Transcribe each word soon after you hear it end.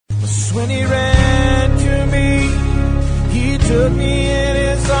When he ran to me, he took me in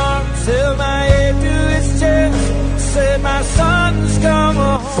his arms, held my head to his chest, said, my son's come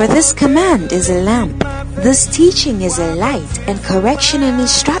home. For this command is a lamp, this teaching is a light, and correction and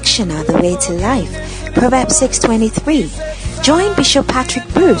instruction are the way to life. Proverbs 6:23. Join Bishop Patrick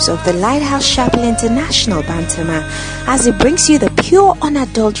Bruce of the Lighthouse Chapel International, Bantama, as he brings you the pure,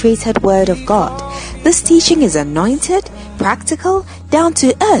 unadulterated Word of God. This teaching is anointed, practical, down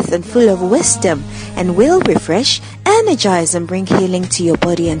to earth, and full of wisdom, and will refresh, energize, and bring healing to your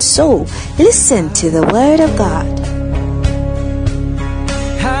body and soul. Listen to the Word of God.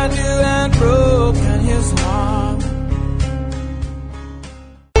 Had you and broken his heart.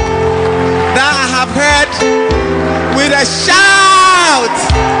 Now I have heard with a shout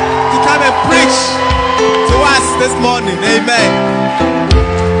to come and preach to us this morning. Amen.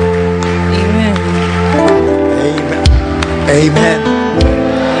 Amen. Amen.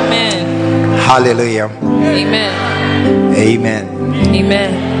 Amen. Hallelujah. Amen. Amen.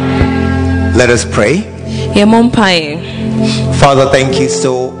 Amen. Let us pray. Father, thank you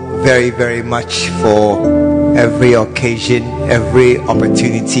so very, very much for every occasion, every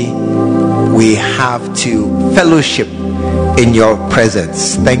opportunity we have to fellowship in your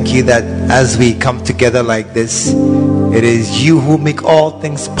presence. Thank you that as we come together like this, it is you who make all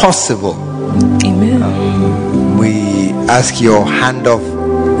things possible. Amen. We ask your hand of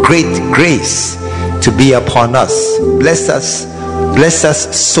great grace to be upon us. Bless us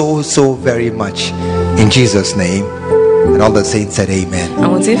so very much in Jesus' name. And all the saints said amen.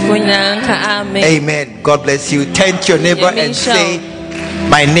 Amen. God bless you. Turn to your neighbor and say,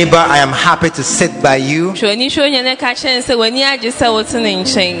 my neighbor, I am happy to sit by you. Tell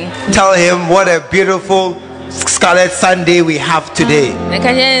him what a beautiful Scarlet Sunday we have today.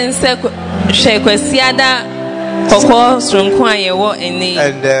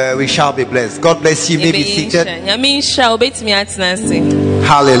 And we shall be blessed. God bless you. May be seated.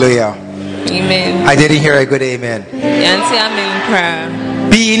 Hallelujah. Amen. I didn't hear a good amen.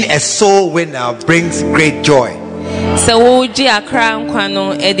 Being a soul winner brings great joy.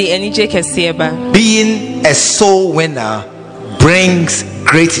 Being a soul winner brings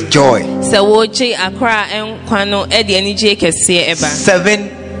great joy. 7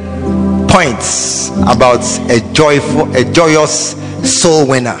 points about a joyous soul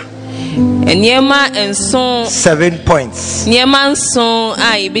winner. 7 points.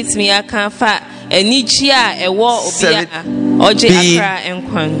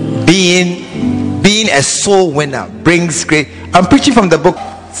 Being a soul winner brings great. I'm preaching from the book.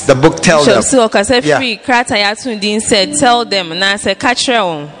 The book tells them.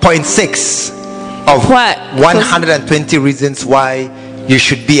 Point 6 of 120 reasons why you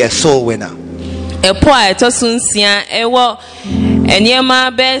should be a soul winner.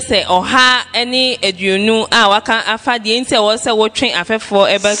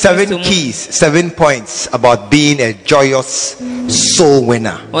 7 keys, 7 points about being a joyous soul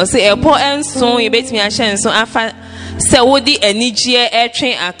winner.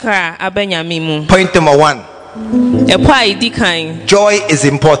 Point number 1. Joy is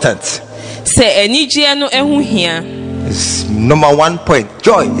important. It's number 1 point.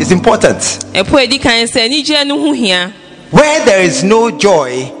 Joy is important. Where there is no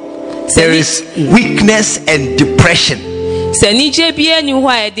joy, there is weakness and depression.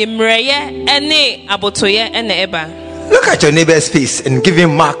 Look at your neighbor's face and give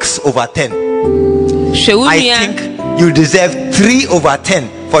him marks over 10. I think you deserve 3 over 10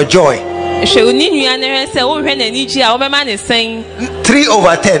 for joy. 3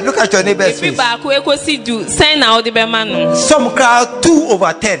 over 10. Look at your neighbor's face. Some crowd 2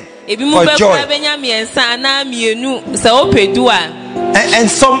 over 10 for joy.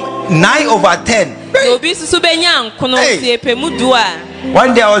 And some 9 over 10. Hey.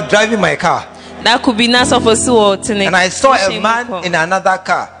 One day I was driving my car and I saw a man in another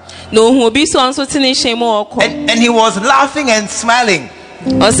car, and he was laughing and smiling.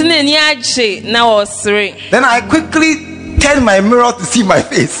 Then I quickly turned my mirror to see my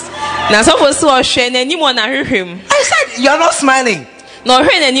face. I said, "You are not smiling."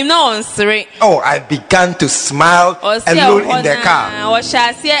 Oh, I began to smile alone in the car.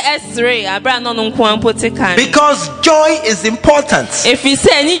 Because joy is important.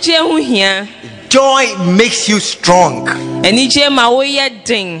 Joy makes you strong.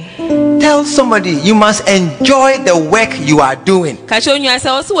 Tell somebody you must enjoy the work you are doing,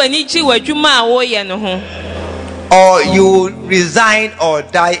 or you resign or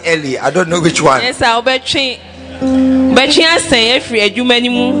die early. I don't know which one. Amen.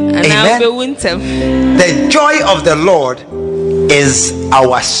 The joy of the Lord is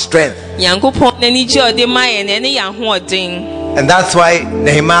our strength. Nyankopɔn n'ani gye ɔde ma yɛn na ɛne yɛn ahoɔden. And that's why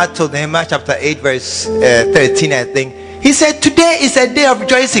Nehemiah told Nehemiah chapter 8 verse 13, I think. He said, today is a day of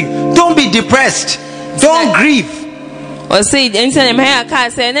rejoicing. Don't be depressed. Don't grieve. Ɔsɛ ɛnti Nehemiah kaa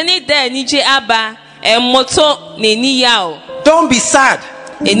sɛ ɛne da ani gye aba ɛmmoto n'ani yaw. Don't be sad.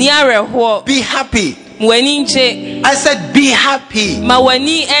 Ani awerɛhoɔ. Be happy. W'ani ngye. I said be happy. Ma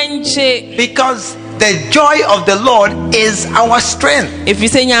w'ani ɛngye. Because the joy of the Lord is our strength. Ɛfiri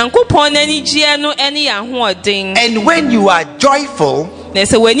sɛ Nyankopɔn n'ani gye no ɛne yɛn ahoɔden. And when you are joyful, Na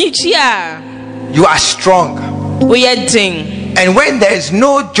sɛ w'ani gye a, you are strong. woyɛ den. And when there is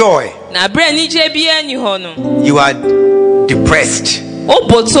no joy, Na abere ani gye biara ni hɔ no, you are depressed.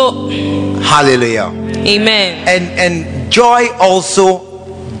 woboto. Hallelujah. Amen. And joy also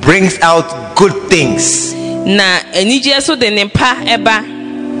brings out good things. Na ani gye so de ne pa ɛba.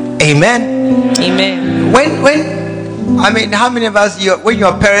 Amen. Amen. When I mean, how many of us, when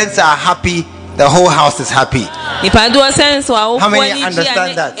your parents are happy, the whole house is happy? Nipa do sense wa How many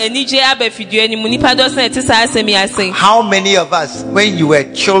understand that? Ani gye aba fidua ni mu nipa do sense ti sa asɛm yi ase. How many of us, when you were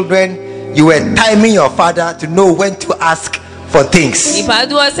children, you were timing your father to know when to ask for things? Nipa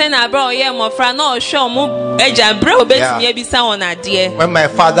do sense na bra oyɛ mmɔfra na ɔhwɛ ɔmo agya brɛ obetumi ebisa wɔn adeɛ. When my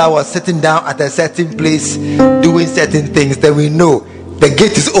father was sitting down at a certain place doing certain things, then we know the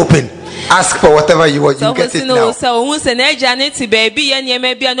gate is open. Ask for whatever you want. You get it now. So ohun se na agya ne ti baabi yɛ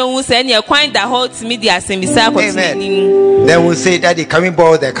nneɛma bia na ohun se ne kwan da hɔ timi di asɛmbisa akɔtɔ nim. Then we'll say, Daddy, can we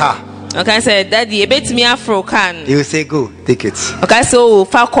borrow the car? Okay, say Daddy, ebetumi afro car. He will say, go, take it. Okay, so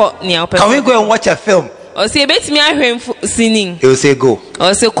fa kɔ nea ɔpɛ. Can we go and watch a film? O say ebetumi ahwɛ sini. He will say, go.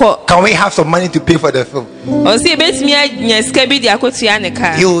 O say kɔ. Can we have some money to pay for the film? O say ebetumi anya sika bi di akotua ne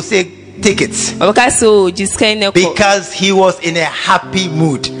car. He will say, take it. Okay, so jisika ne kɔ. Because he was in a happy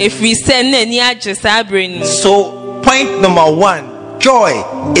mood. Efiri sɛ na ni agye saa abere ni. So point number 1,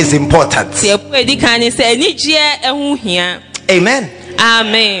 joy is important. Ti epo edi kan ni sɛ ani gye ɛho hia. Amen.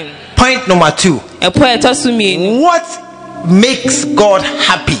 Amen. Point number 2. Epo ɛtɔ so mienu. What makes God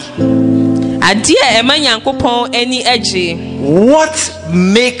happy? Adeɛ ɛma Nyankopɔn ani agye. What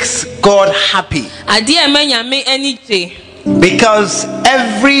makes God happy? Adeɛ ɛma Nyame ani gye. Because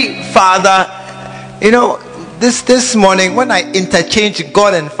every father, you know, this morning when I interchange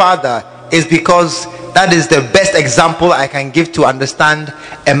God and Father is because that is the best example I can give to understand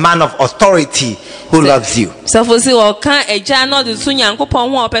a man of authority who loves you. So for say oka eja no de so Nyankopɔn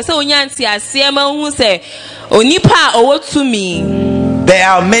ho opɛ sɛ onya nti aseɛ ma hu sɛ onipa a ɔwɔ tumi. There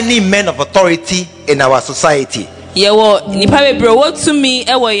are many men of authority in our society. Yɛwɔ nipa bebree ɔwɔ tumi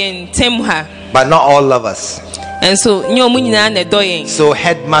ɛwɔ yɛn ntam ha. But not all love us. And so nyɛ ɔmo nyinaa na ɛdɔ yɛn. So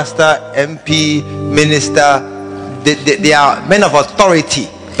headmaster, MP, minister, they are men of authority,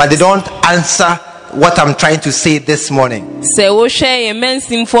 but they don't answer what I'm trying to say this morning. Sɛ wohwɛ yɛn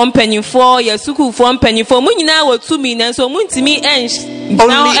mɛnsimfoɔ mpanyinfoɔ yɛ sukuufoɔ mpanyinfoɔ mo nyinaa wɔ tumi na nso mo ntumi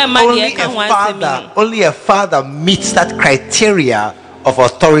only a father meets that criteria of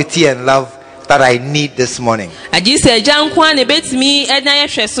authority and love that I need this morning. Agye sɛ agya nko a na ebetumi ɛdan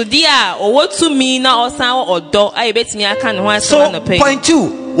yɛhwɛ so deɛ a ɔwɔ tumi na ɔsan wɔ ɔdɔ a ebetumi aka ne ho asɛm So anɔpɛ. point 2,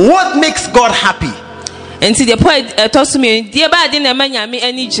 what makes God happy? Enti the point ɛtɔ so mienu deɛ ba ade na ɛma Nyame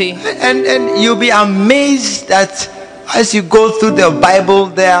ani gye. And you'll be amazed that as you go through the Bible,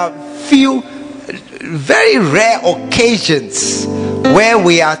 there are few very rare occasions where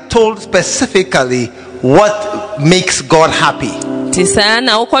we are told specifically what makes God happy. Ti saa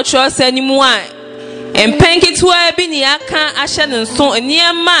na wokɔtwerɛ sɛ ne mu a mpɛn ketewa bi ne aka ahyɛ ne nso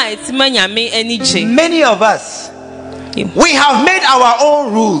nneɛma a ɛtima Nyame ani gye. Many of us, we have made our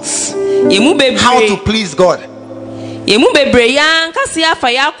own rules how to please God. Yɛmu bebree yɛn ankasa afa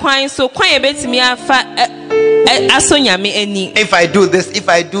yɛ akwan so kwan yɛbɛtumi afa aso Nyame ani. If I do this, if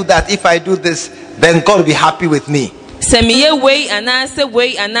I do that, if I do this, then God will be happy with me. Sɛ meyɛ wei anaasɛ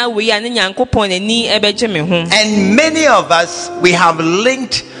wei anaa wei a ne Nyankopɔn ani ɛbɛgye me ho. And many of us, we have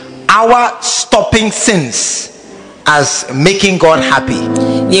linked our stopping sins as making God happy.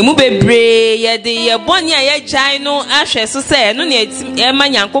 Yɛmu bebree yɛde yɛ bɔne a yɛgyae no ahwɛ so sɛ ɛno ne ɛma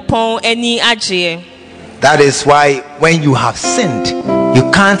Nyankopɔn ani agyeɛ. That is why when you have sinned, you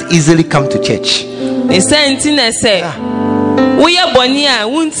can't easily come to church. Ɛsɛ nti na sɛ woyɛ bɔne a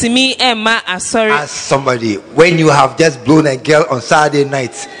wontumi ɛmma asɔre. Ask somebody, when you have just blown a girl on Saturday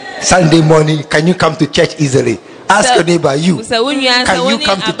night, Sunday morning, can you come to church easily? Ask your neighbor, you, can you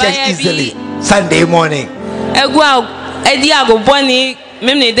come to church easily Sunday morning?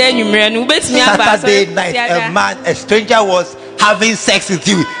 Saturday night, a stranger was having sex with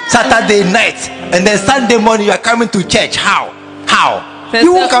you Saturday night, and then Sunday morning you are coming to church. How?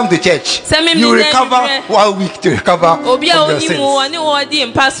 You won't come to church. You recover 1 week to recover from your sins.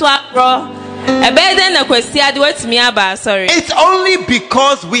 It's only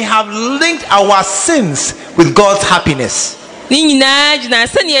because we have linked our sins with God's happiness. Oh,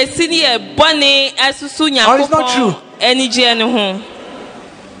 it's not true.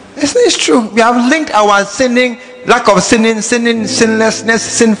 It's true. We have linked our sinning, lack of sinning, sinlessness,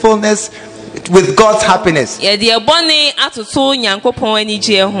 sinfulness with God's happiness. Not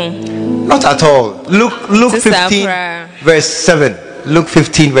at all. Luke 15 verse 7. Luke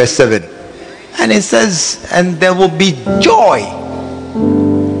 15 verse 7. And it says, and there will be joy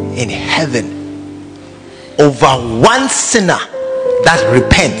in heaven over one sinner that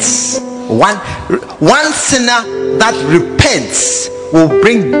repents. One sinner that repents will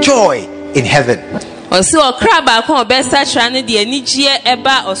bring joy in heaven. And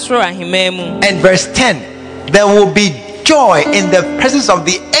verse 10, there will be joy in the presence of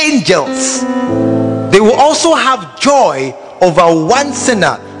the angels. They will also have joy over one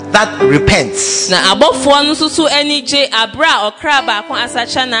sinner that repents.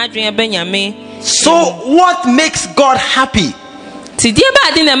 So what makes God happy?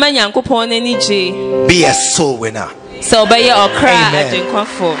 Be a soul winner. Amen.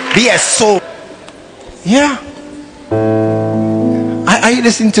 Be a soul. Yeah. Are you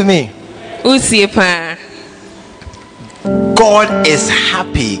listening to me? God is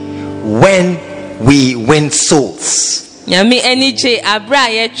happy when we win souls. Yeah.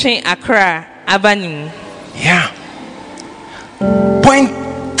 Point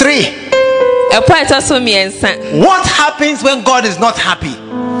 3. What happens when God is not happy?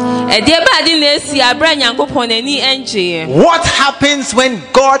 What happens when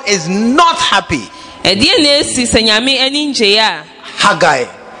God is not happy? Haggai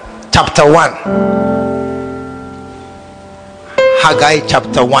chapter 1. Haggai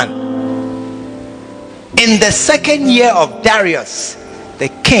chapter 1. In the 2nd year of Darius the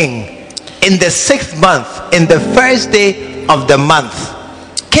king, in the 6th month, in the 1st day of the month,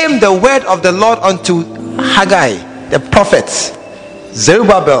 came the word of the Lord unto Haggai the prophet,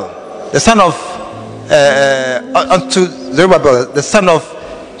 Zerubbabel, the son of unto Zerubbabel, the son of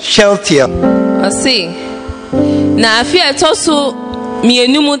Shealtiel. Na afia tosu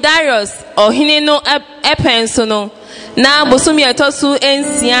mienu Darius ohine no epenso no na bosomi etosu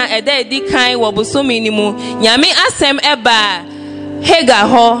ensia eda edikan wo bosomi ni mu nyame asem eba Hega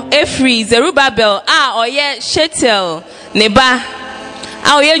ho efri Zerubbabel a oye Shealtiel neba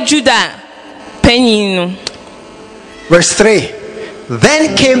a oye Judah penyin no. Verse 3.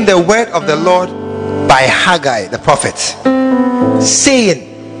 Then came the word of the Lord by Haggai the prophet, saying,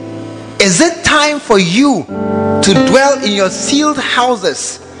 is it time for you to dwell in your sealed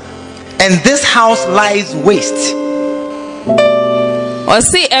houses, and this house lies waste?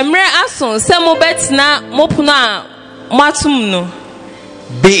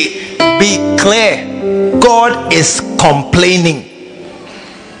 Be clear. God is complaining.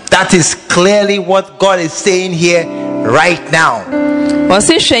 That is clearly what God is saying here right now. He is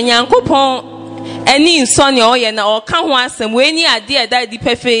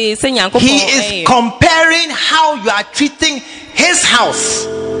comparing how you are treating his house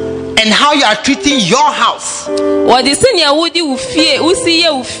and how you are treating your house. And he said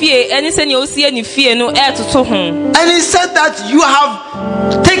that you have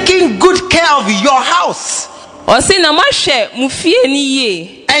taken good care of your house,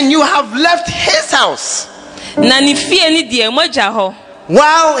 and you have left his house,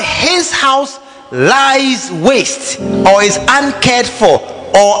 while his house lies waste, or is uncared for,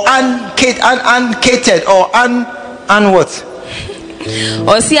 or uncatered, or what?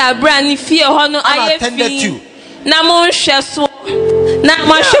 Unattended to.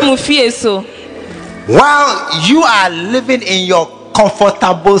 While you are living in your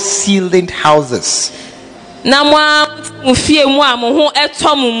comfortable ceiled houses.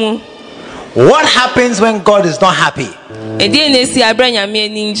 What happens when God is not happy?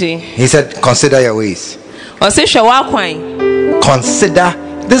 He said, consider your ways. Consider.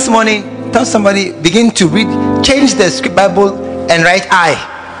 This morning, tell somebody, begin to read, change the script Bible and write I.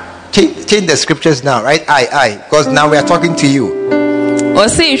 Change the scriptures now, right? I. Because now we are talking to you.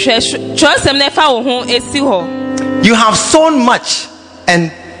 You have sown much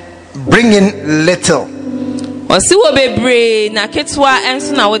and bring in little.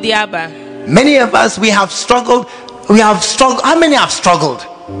 Many of us, we have struggled. How many have struggled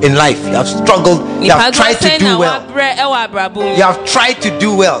in life? You have struggled. You have tried to do well. You have tried to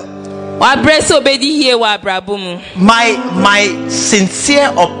do well. My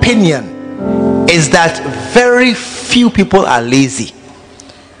sincere opinion is that very few people are lazy.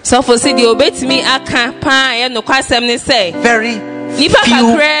 So for see the obetimi aka pa ye no kwasem ne say. Very few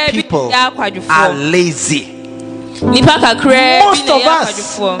people are lazy. Most of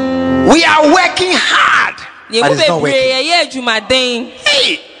us, we are working hard. But it's not working.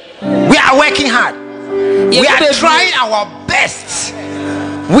 Hey, we are working hard. We are trying our best.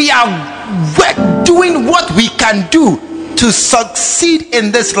 We are doing what we can do to succeed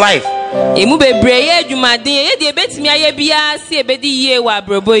in this life. But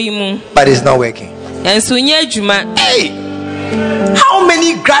it's not working. Hey, how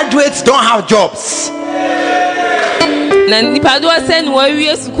many graduates don't have jobs?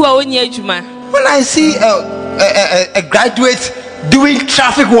 When I see a graduate doing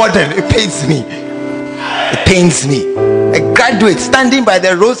traffic warden, it pains me. It pains me. A graduate standing by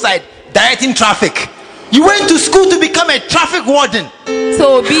the roadside directing traffic. You went to school to become a traffic warden.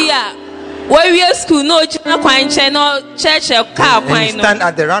 So be school no church car. And you stand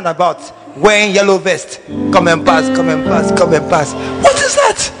at the roundabout wearing yellow vest. Come and pass, come and pass, come and pass. What is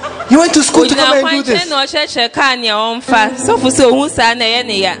that? You went to school to come and do this.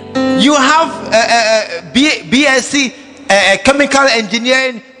 You have BSc, chemical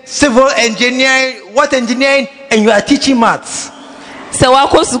engineering, civil engineering, what engineering, and you are teaching maths. So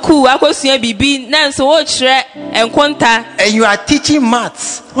and you are teaching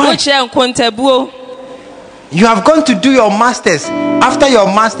maths. Why? You have gone to do your masters. After your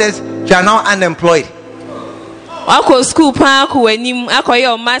masters, you are now unemployed.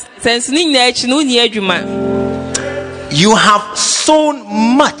 You have sown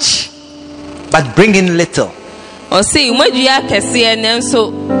much, but bring in little. It's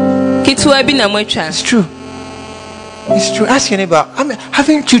true. It's true. Ask your neighbor,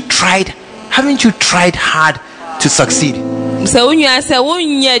 haven't you tried hard to succeed? Yeah.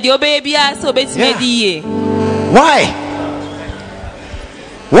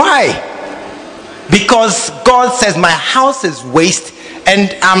 Why? Because God says my house is waste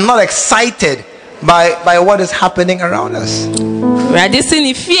and I'm not excited by what is happening around us.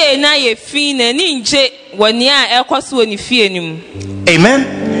 Amen.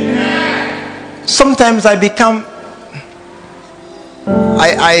 Sometimes I become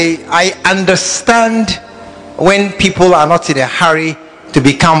I understand when people are not in a hurry to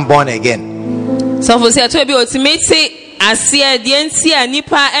become born again.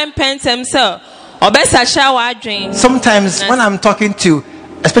 Sometimes when I'm talking to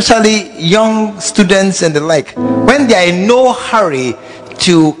especially young students and the like, when they are in no hurry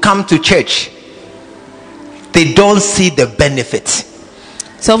to come to church, they don't see the benefit.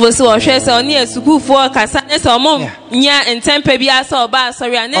 Yeah.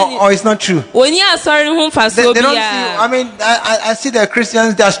 Or it's not true. They don't see. I mean, I see the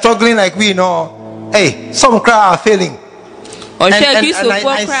Christians, they are struggling like we know. Hey, some crowd are failing. And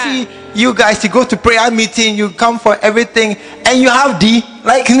I see you guys, you go to prayer meeting, you come for everything, and you have D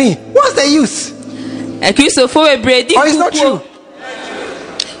like me. What's the use? Or it's not true.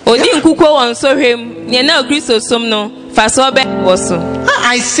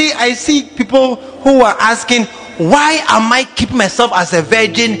 I see people who are asking, why am I keeping myself as a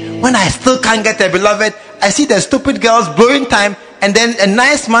virgin when I still can't get a beloved? I see the stupid girls blowing time, and then a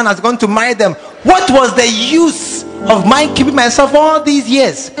nice man has gone to marry them. What was the use of my keeping myself all these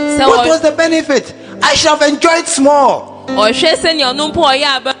years? What was the benefit? I should have enjoyed small. Or it's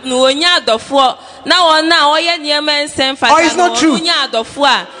not true.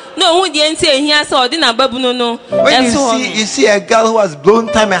 When you see a girl who has blown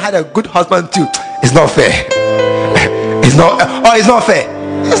time and had a good husband too, it's not fair. It's not fair.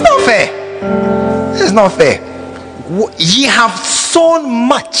 It's not fair. It's not fair. Ye have sown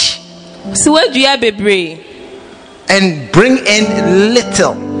much and bring in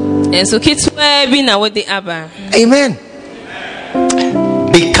little. Amen.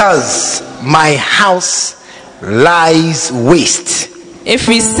 Because my house lies waste. This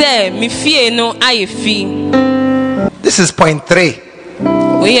is point 3.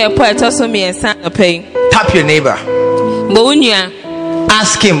 Tap your neighbor.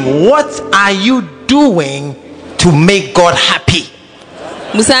 Ask him, what are you doing to make God happy?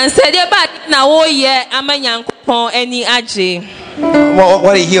 What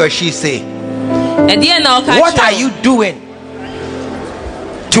did he or she say? What are you doing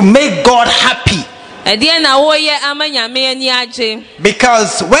to make God happy?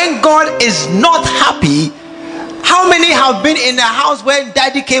 Because when God is not happy, how many have been in a house when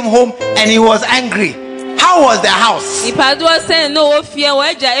daddy came home and he was angry? How was the house?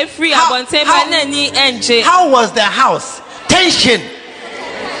 How was the house? Tension.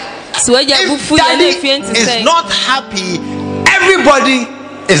 If daddy is not happy, everybody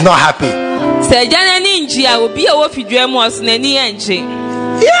is not happy.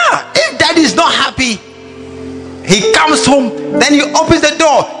 Yeah, if daddy is not happy, he comes home, then he opens the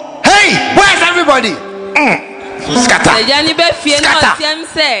door. Hey, where's everybody? Scatter.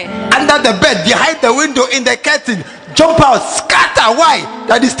 Under the bed, behind the window, in the curtain, jump out, scatter. Why?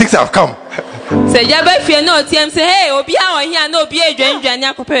 Daddy's things have come.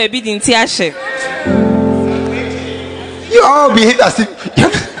 You all behave as if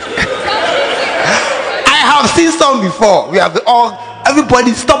I have seen some before. We have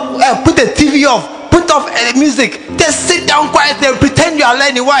everybody stop, put the TV off, put off the music, just sit down quietly and pretend you are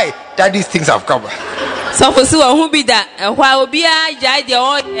learning. Why? That these things have come. So for who be that?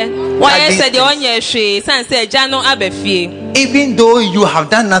 Even though you have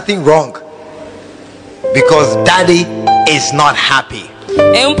done nothing wrong, because daddy is not happy.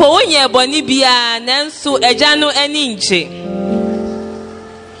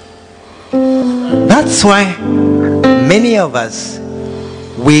 That's why many of us,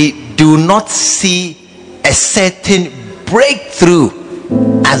 we do not see a certain breakthrough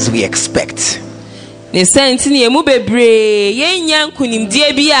as we expect.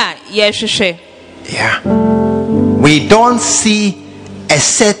 Yeah. We don't see a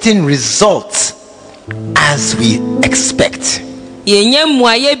certain result as we expect.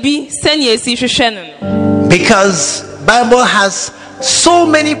 Because Bible has so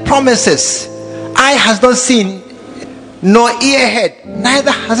many promises. Eye has not seen, nor ear heard,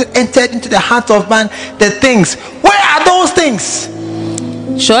 neither has it entered into the heart of man the things. Where are those things?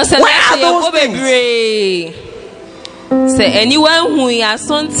 Where are those things?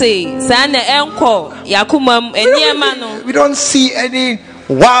 We don't see any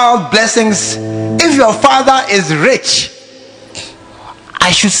wild blessings. If your father is rich,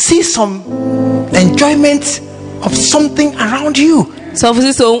 I should see some enjoyment of something around you. Yeah.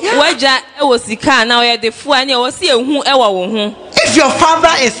 If your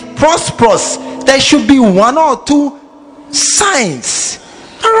father is prosperous, there should be one or two signs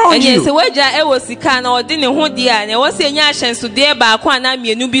around you.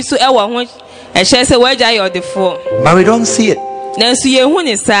 But we don't see it.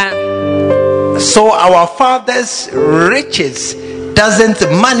 So our father's riches doesn't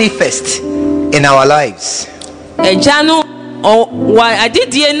manifest in our lives.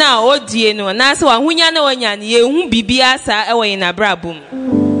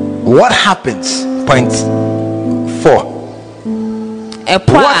 What happens? Point 4.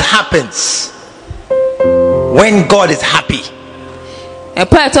 What happens when God is happy?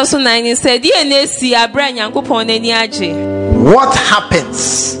 What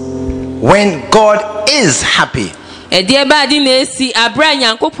happens when God is happy?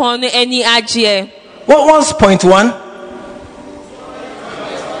 What was point 1?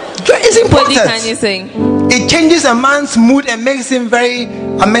 It's important. It changes a man's mood and makes him very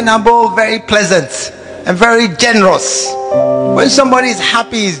amenable, very pleasant, and very generous. When somebody is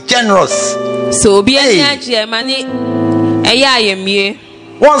happy, he's generous. So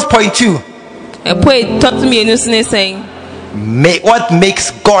what's point 2? What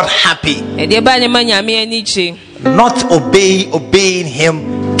makes God happy? Not obeying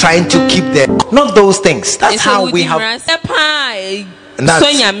him, trying to keep not those things. That's how we have. That's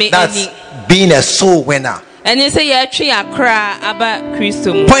being a soul winner. Point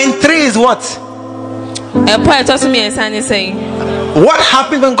 3 is what? What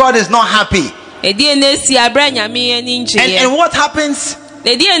happens when God is not happy? And what happens?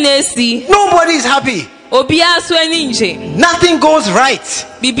 Nobody is happy. Nothing goes right.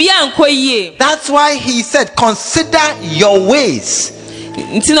 That's why he said, consider your ways.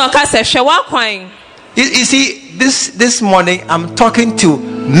 You see, this morning I'm talking to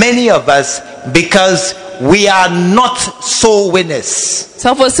many of us because we are not soul winners.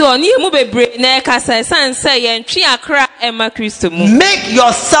 Make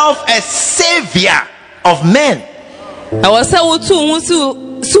yourself a savior of men.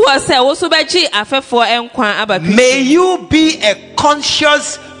 May you be a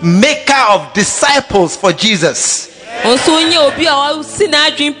conscious maker of disciples for Jesus.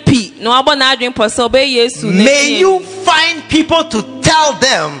 May you find people to tell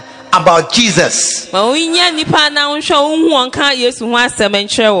them about Jesus. May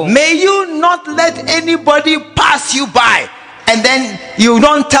you not let anybody pass you by and then you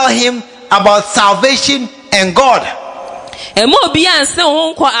don't tell him about salvation and God.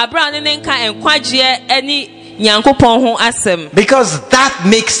 Because that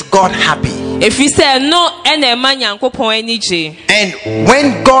makes God happy. And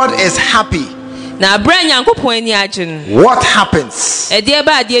when God is happy, Na abra Nyankopon ani agye no. What happens? Ede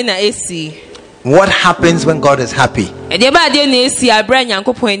ba ade na esi. What happens when God is happy? Ede ba ade na esi abra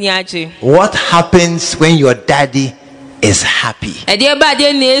Nyankopon ani agye. What happens when your daddy is happy? Ede ba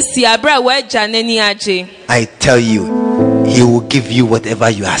ade na esi abra wa agya nani agye. I tell you, he will give you whatever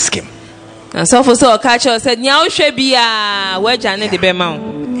you ask him. And so for so catch us said nya wo hwe bia wa agya ne de be ma wo.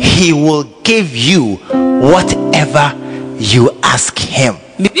 He will give you whatever you ask him.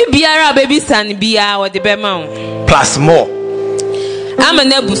 Bibiara baby san bia wo de be ma wo. Plus more.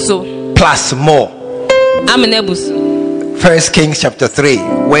 Amana buso. Plus more. Amana buso. 1 Kings chapter 3,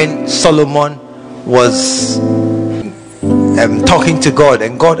 when Solomon was talking to God,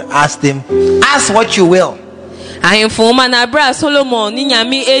 and God asked him, ask what you will. Ahemfo ma na bra Solomon ni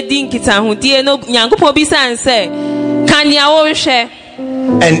nyame edi nkitahudie no Nyankopon bi san se kania wo hwe.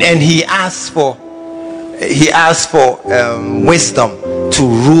 And he asked for wisdom to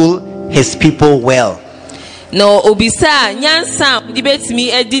rule his people well. No obisa nyansa di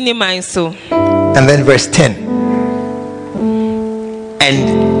betimi edi ni man so. And then verse 10.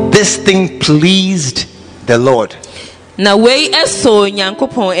 And this thing pleased the Lord. Na wei eso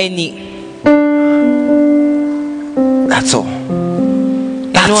Nyankopon ani. That's all.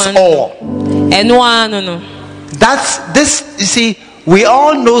 That's all. No. That's this. You see, we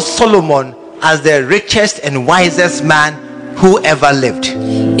all know Solomon as the richest and wisest man who ever lived.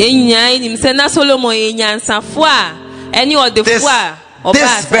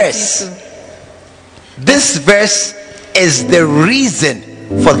 This verse is the reason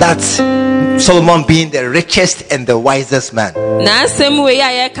for that Solomon being the richest and the wisest man.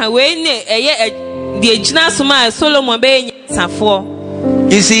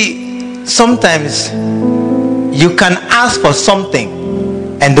 You see, sometimes you can ask for something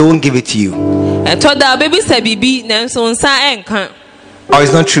and they won't give it to you. Or it's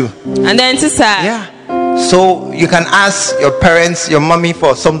not true. And then yeah. So you can ask your parents, your mommy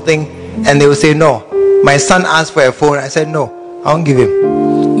for something, and they will say no. My son asked for a phone. I said no, I won't give him.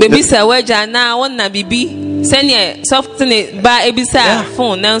 Baby say weja na wonna bibi senior soft ba ebisa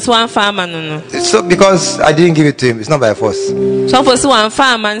phone na so farmer no. So because I didn't give it to him, it's not by force. So for so one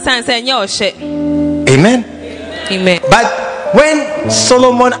farmer san say nye ohye. Amen. Amen. But when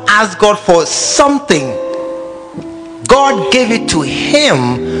Solomon asked God for something, God gave it to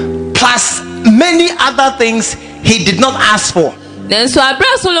him plus many other things he did not ask for. Then so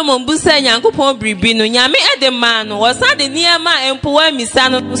abra Solomon busa Nyankopon bribi no nyame edema no wasa de niema empowa misa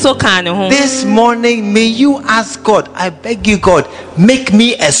no so kan ho. This morning may you ask God, I beg you God, make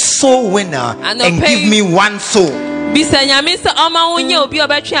me a soul winner and give me one soul. Bisa nyame se oma wonye obi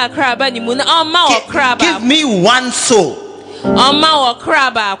obetwe akra ba ni mu na oma okra ba. Give me one soul. Oma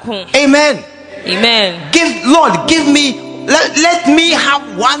okra ba ko. Amen. Amen. Lord, give me, let me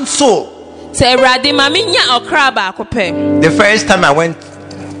have one soul. The first time I went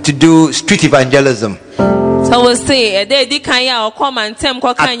to do street evangelism so we'll say at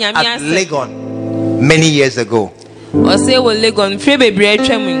Legon many years ago, we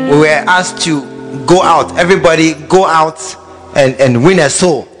were asked to go out. Everybody go out and win a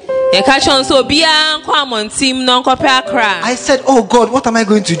soul. I said, oh God, what am I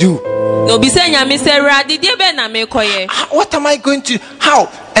going to do? What am I going to, how?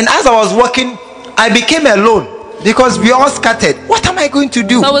 And as I was walking, I became alone because we all scattered. What am I going to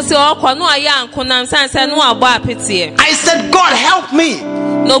do? I said, God, help me.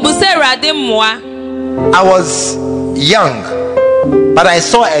 I was young, but I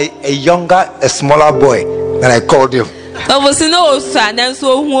saw a smaller boy, and I called him. I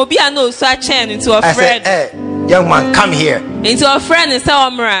said, hey, young man, come here. I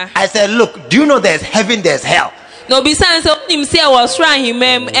said, look, do you know there's heaven, there's hell? And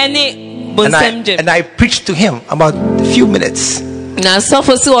I preached to him about a few minutes. Then I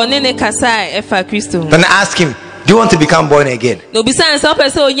asked him, do you want to become born again? And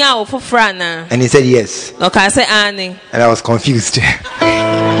he said yes. And I was confused.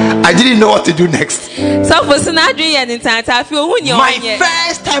 I didn't know what to do next. My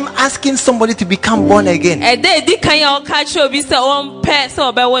first time asking somebody to become born again. I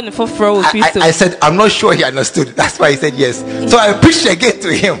said, I'm not sure he understood. That's why he said yes. So I preached again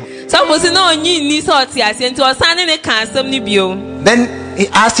to him. Then he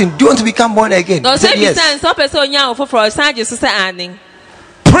asked him, do you want to become born again? He said yes.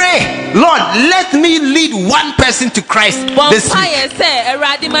 Pray, Lord, let me lead one person to Christ this week.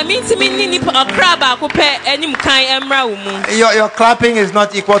 Your clapping is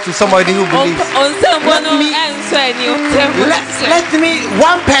not equal to somebody who believes. Let me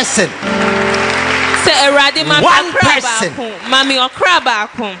one person. One person.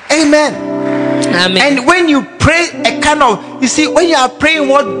 Amen. Amen. And when you pray a kind of, you see, when you are praying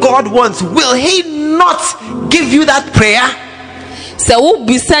what God wants, will He not give you that prayer? Se wo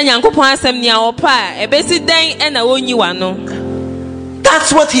bisa Nyankopon asem nia opa ebesi den na wonyi wa no.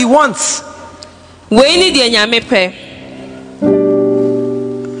 That's what He wants. We ni de nyame pe.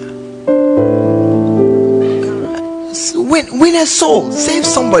 Win a soul, save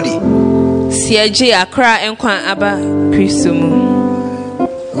somebody. Siaje akra enkwan aba Kristo mu.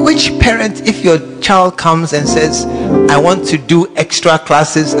 Which parent, if your child comes and says, I want to do extra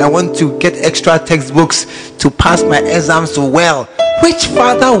classes, I want to get extra textbooks to pass my exams well, which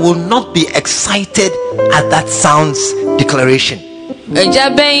father will not be excited at that sound's declaration?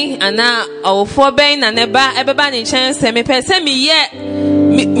 Eja ben ana awofo ben na neba ebeba ne chen se me pese me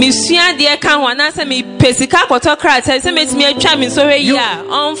ye me sua de ka ho na se me pesika kwoto krata se metimi atwa me so hwe ya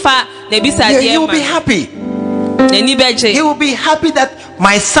onfa na bisa de He will be happy. He will be happy that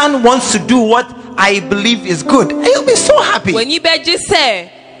my son wants to do what I believe is good. He'll be so happy. When you beji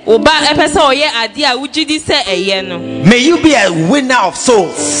say oba epese oye ade a wugidi se eye no. May you be a winner of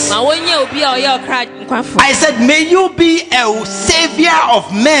souls. Ma wonye obi a oye okra nkwafo. I said may you be a savior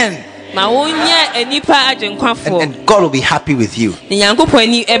of men. Ma wonye enipa agenkwafo. And God will be happy with you. Nyankopon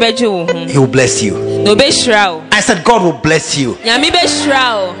ani ebeji wo hu. He will bless you. No be shira. I said God will bless you. Nyame be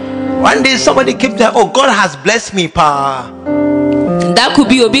shira. One day somebody came to, oh, God has blessed me, pa. That could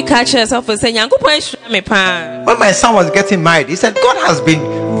be obi catch yourself for saying Nyankopon shira me pa. When my son was getting married, he said God has been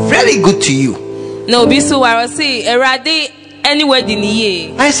very good to you. No be so I was say erade any wedding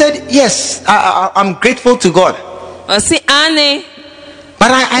ye. I said yes, I'm grateful to God. I say ane. But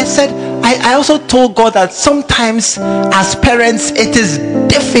I said I also told God that sometimes as parents it is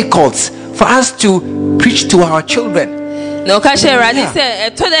difficult for us to preach to our children. No kashe erade say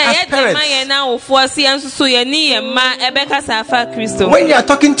to the As parents. na ofo si ansusu ye ni ma ebekasa afa Kristo. When you are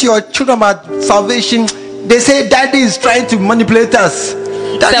talking to your children about salvation, they say daddy is trying to manipulate us.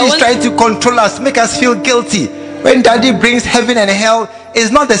 Daddy is trying to control us, make us feel guilty. When daddy brings heaven and hell,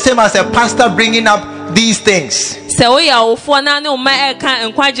 it's not the same as a pastor bringing up these things. Se o ya ofo na ne o ma eka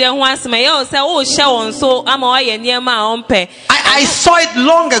enkwaje ho asema ye o se o hye won so ama o ye niema a ompe. I saw it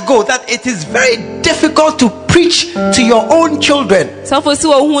long ago that it is very difficult to preach to your own children. So for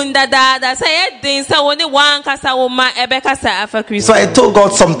so hu dada say ye din se woni wan kasa wo ma ebekasa afa Kristo. So I told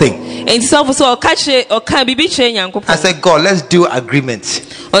God something. And so for so o ka bibi che Nyankopon. I said, God, let's do agreement.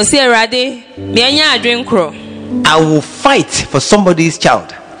 O se erade me anya adwen kro. I will fight for somebody's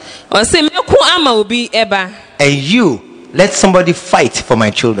child. O se me ku ama obi eba. And you let somebody fight for my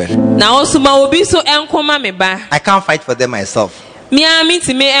children. Na o so ma obi so enkoma me ba. I can't fight for them myself. Me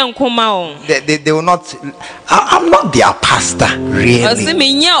amiti me enkoma o. They will not. I'm not their pastor, really. O se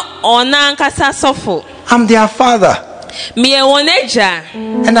me nya ona nkasa sofo. I'm their father. Me e woneja.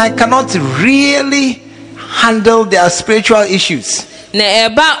 And I cannot really handle their spiritual issues. Na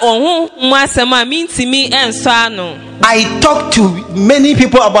eba ohun mu asem a mintimi enso ano. I talk to many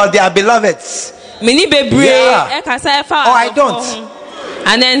people about their beloveds. Many bebre e kasa e fa. Oh, I don't.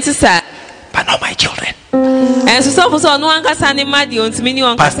 Anentisa. But not my children. And so no one kasa ni madi ontimi ni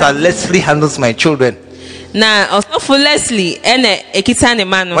on kasa. Pastor Leslie handles my children. Na osofo Leslie ene ekita ne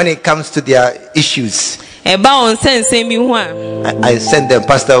ma no. When it comes to their issues, eba on sense bi ho a. I send them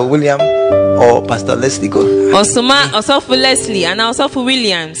Pastor William or Pastor Leslie go. Osoma osofo Leslie and osofo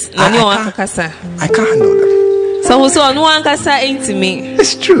Williams na ni on kasa. I can't handle them. So no one kasa entimi.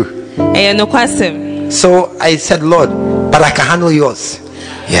 It's true. No kwasem. So I said, Lord, but I can handle yours.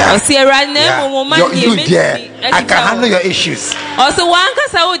 Yeah. You there. I can handle your issues. Also, one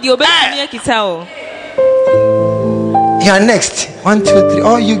kasa odi obetumi ekita o. You are next. 1, 2, 3.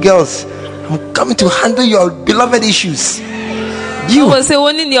 All you girls, I'm coming to handle your beloved issues. You must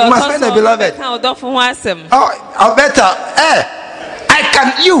find a beloved. Oh, Alberta,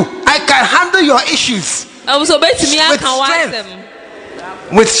 I can handle your issues.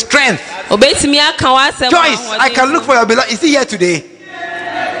 With strength. Joyce, I can look for your beloved. Is he here today?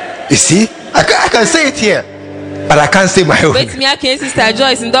 You see, I can say it here, but I can't say my own. But I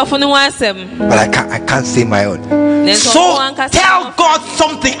can't say my own. So tell God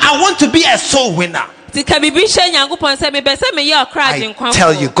something. I want to be a soul winner. I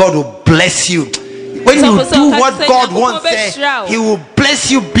tell you, God will bless you. When you do what God wants, He will bless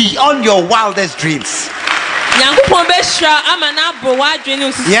you beyond your wildest dreams.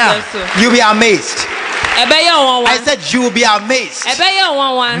 Yeah, you'll be amazed. I said you will be amazed.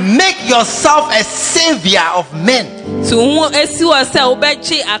 Make yourself a savior of men.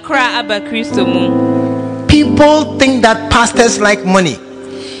 People think that pastors like money.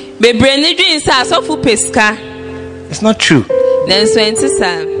 It's not true.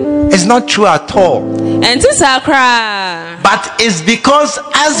 It's not true at all. But it's because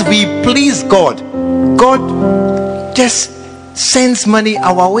as we please God, God just sends money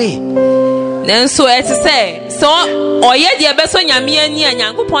our way. It's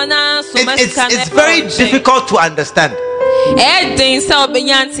very difficult to understand,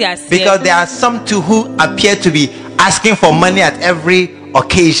 because there are some too who appear to be asking for money at every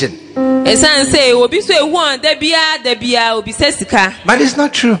occasion. But it's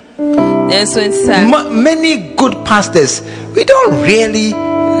not true. Many good pastors, we don't really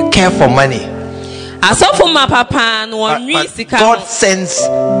care for money. But God sends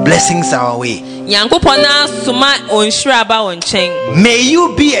blessings our way. May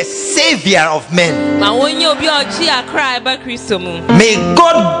you be a savior of men. May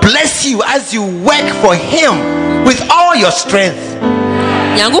God bless you as you work for Him with all your strength.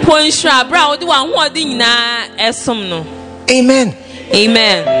 Amen.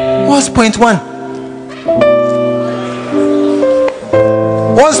 Amen. What's point one?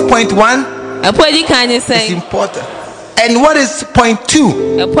 What's point one? It's important. And what is point two?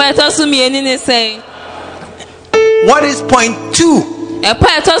 What is point two?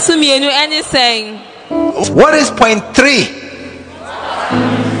 What is point three?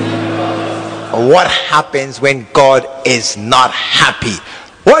 What happens when God is not happy?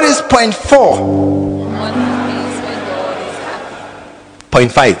 What is point four?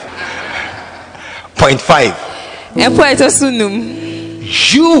 Point five. Point five.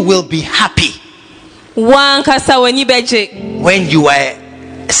 You will be happy when you are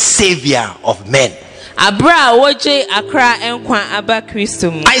a savior of men. I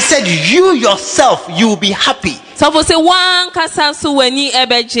said you yourself, you will be happy.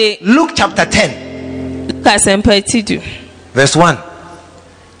 Luke chapter 10 verse 1.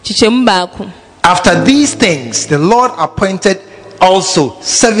 After these things the Lord appointed also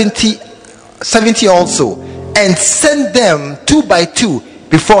 70 also, and sent them 2 by 2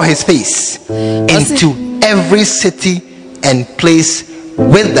 before his face into every city and place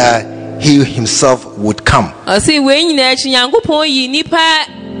whither he himself would come. God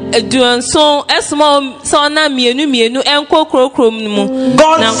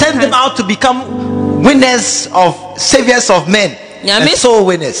sent them out to become winners of saviors of men and soul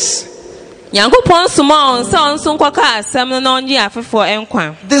winners.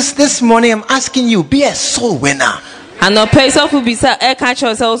 This morning I'm asking you, be a soul winner. I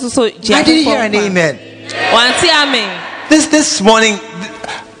didn't hear an amen. This morning,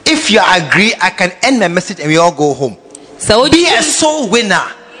 if you agree, I can end my message and we all go home. Be a soul winner.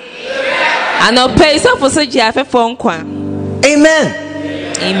 Amen.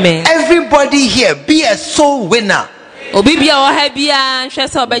 Amen. Everybody here, be a soul winner.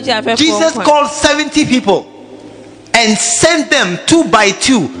 Jesus called 70 people and sent them 2 by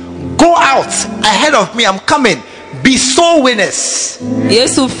 2. Go out ahead of me, I'm coming. Be soul winners.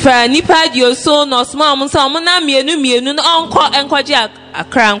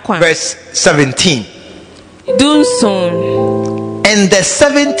 Verse 17. And the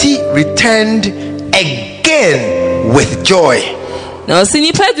 70 returned again with joy.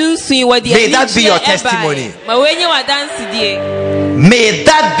 May that be your testimony. May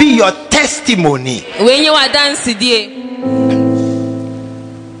that be your testimony.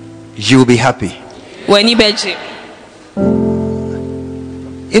 You'll be happy.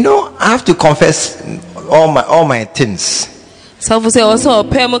 You know, I have to confess all my things.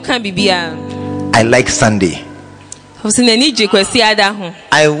 I like Sunday.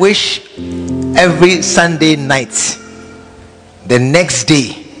 I wish every Sunday night the next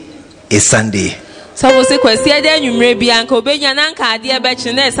day is Sunday.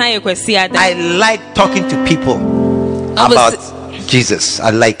 I like talking to people about Jesus.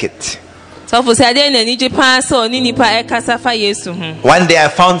 I like it. One day I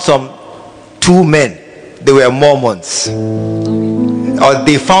found some 2 men. They were Mormons. Or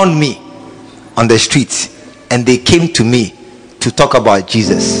they found me on the street and they came to me to talk about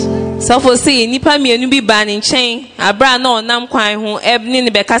Jesus.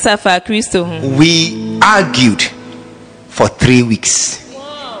 We argued for 3 weeks.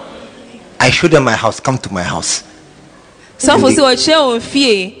 I showed them my house. Come to my house.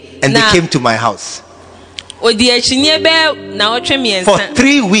 And they came to my house. For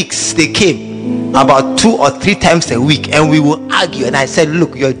 3 weeks they came. About 2 or 3 times a week, and we will argue. And I said,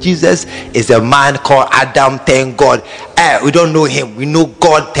 look, your Jesus is a man called Adam, thank God. We don't know him, we know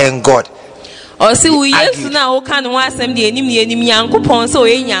God, thank God. After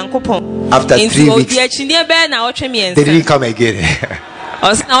 3 weeks they didn't come again.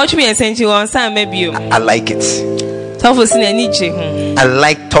 I like it. Tofo si n'ani gye ho. I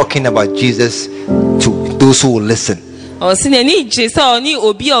like talking about Jesus to those who will listen. O si n'ani gye so oni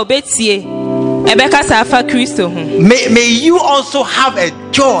obi a obetie. Ebekasa afa Kristo ho. May you also have a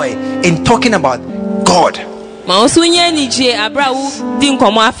joy in talking about God. Ma osu nya ani gye abra wo di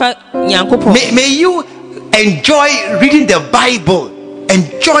nkomo afa Nyankopon. May you enjoy reading the Bible.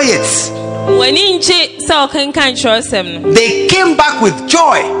 Enjoy it. Wani nche sa okenkan chorosem no. They came back with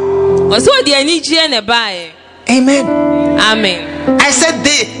joy. Oso di ani gye na bae. Amen. Amen. I said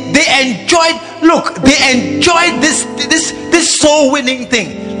they enjoyed. Look, they enjoyed this soul winning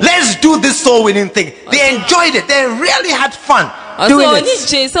thing. Let's do this soul winning thing. They enjoyed it. They really had fun doing it.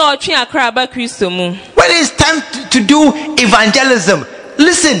 When it's time to do evangelism,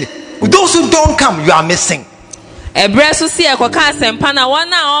 listen. Those who don't come, you are missing.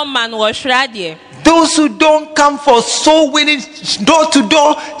 Those who don't come for soul winning, door to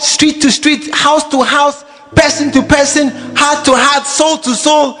door, street to street, house to house, person to person, heart to heart, soul to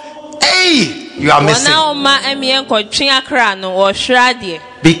soul, hey, you are missing.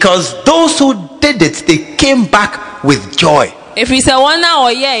 Because those who did it, they came back with joy.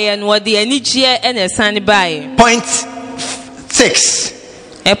 Point 6.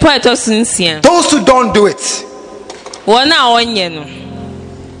 Those who don't do it,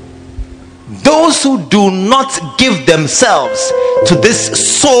 those who do not give themselves to this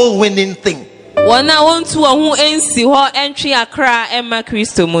soul winning thing.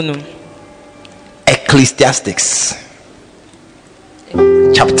 Ecclesiastics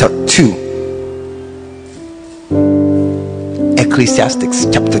chapter 2. Ecclesiastics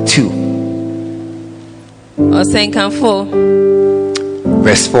chapter 2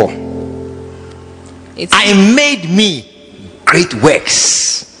 verse 4. I made me great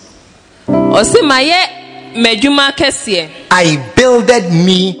works. I builded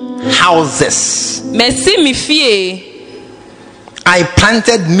me houses. I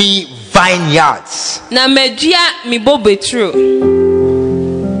planted me vineyards.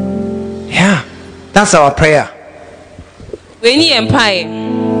 Yeah, that's our prayer.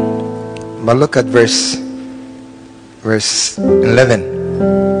 But look at verse 11.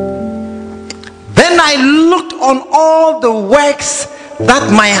 Then I looked on all the works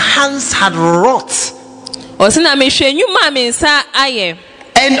that my hands had wrought,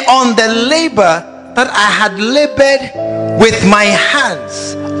 and on the labor that I had labored with my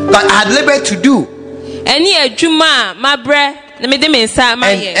hands, that I had labored to do.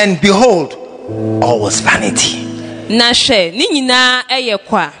 And behold, all was vanity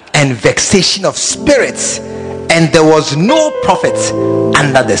and vexation of spirits, and there was no profit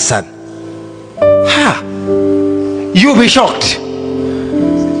under the sun. You'll be shocked.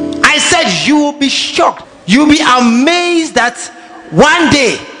 I said you will be shocked. You'll be amazed that one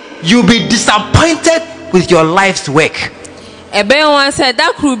day you'll be disappointed with your life's work. You'll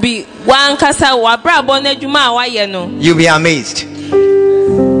be amazed.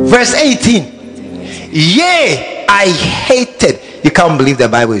 Verse 18. Yea, I hated. You can't believe the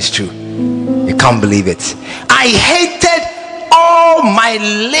Bible is true. You can't believe it. I hated all my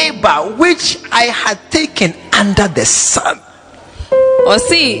labor which I had taken under the sun. You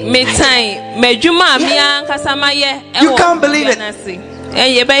can't believe it.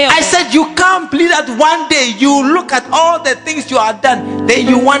 I said you can't believe that one day you look at all the things you have done, then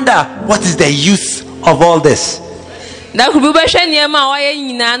you wonder what is the use of all this.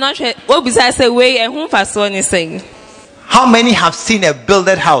 How many have seen a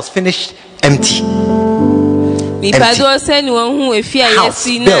builded house finished empty? House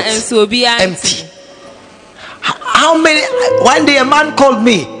built empty. How many? One day a man called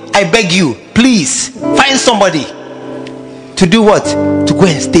me. I beg you, please find somebody to do what? To go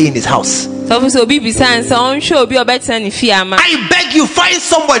and stay in his house. I beg you, find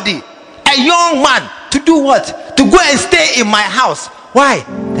somebody, a young man, to do what? To go and stay in my house. Why?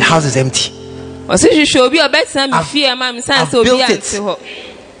 The house is empty. I've built it.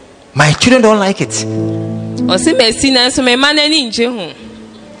 My children don't like it.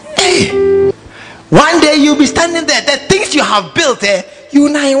 Hey, one day you'll be standing there. The things you have built, you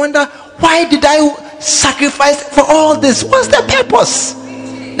now wonder, why did I sacrifice for all this? What's the purpose?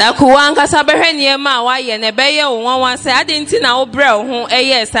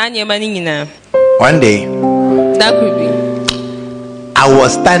 One day, I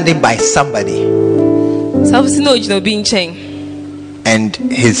was standing by somebody, and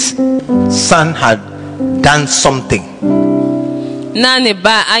his son had done something.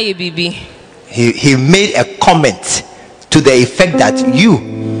 He made a comment to the effect that you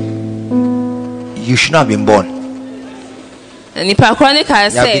should not have been born. You have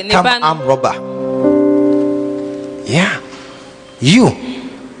become armed robber. Yeah. You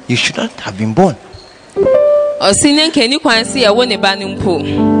should not have been born.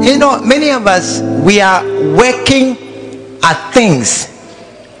 You know, many of us, we are working at things.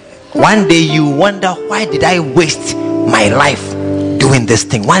 One day you wonder, why did I waste my life doing this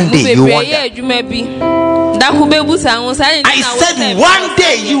thing? One day you wonder. I said one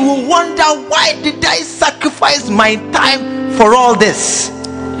day you will wonder, why did I sacrifice my time for all this?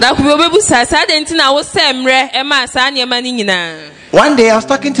 One day I was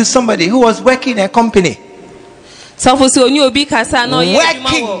talking to somebody who was working in a company.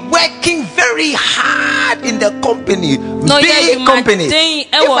 Working very hard in the company. Big company. If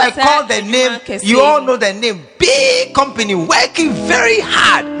I call the name, you all know the name. Big company, working very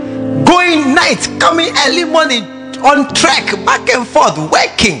hard. Going night, coming early morning, on track, back and forth,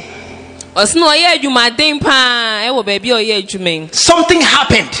 working. Something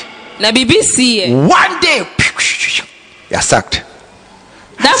happened. One day, you're sacked.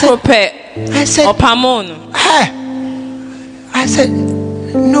 I said,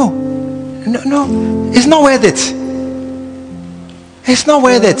 no, it's not worth it. It's not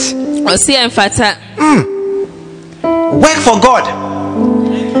worth it. Work for God.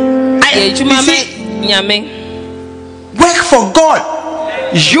 Work for God.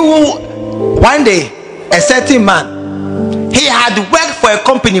 One day, a certain man, he had worked for a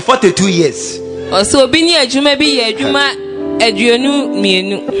company for 42 years.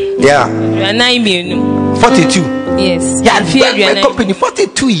 Yeah. 42. Yes. He had worked for a company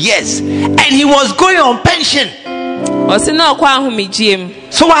 42 years, and he was going on pension.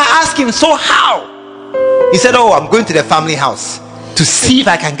 So I asked him, so how? He said, oh, I'm going to the family house to see if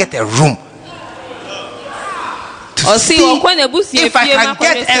I can get a room. To see if I can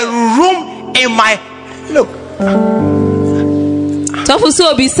get a room in my... Look.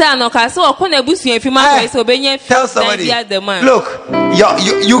 Tell somebody, look,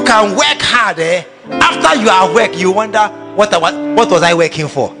 you can work hard, eh? After you are work, you wonder, what was I working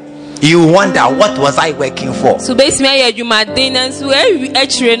for? You wonder, what was I working for? So that's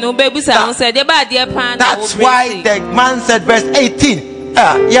why the man said, verse 18,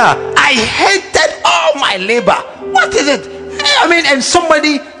 I hated all my labor. What is it? I mean, and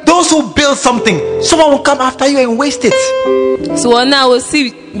somebody, those who build something, someone will come after you and waste it. So now we'll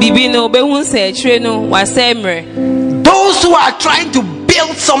see. Those who are trying to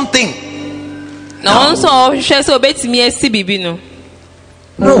build something.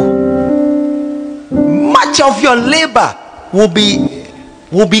 No. Much of your labor will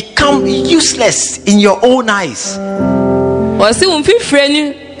become useless in your own eyes.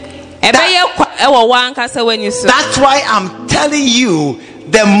 That's why I'm telling you,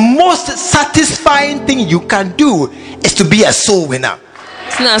 the most satisfying thing you can do is to be a soul winner.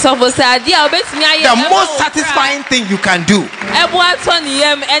 The most satisfying thing you can do.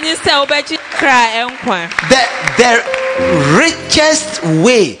 The richest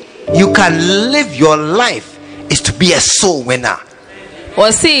way you can live your life is to be a soul winner.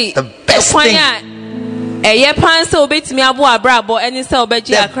 The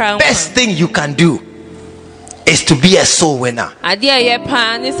best thing you can do is to be a soul winner. Every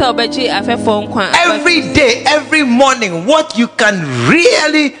day, every morning, what you can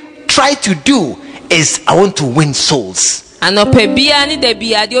really try to do is, I want to win souls.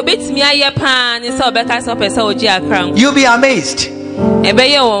 You'll be amazed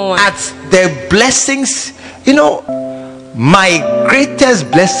at the blessings. You know, my greatest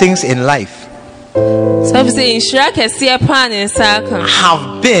blessings in life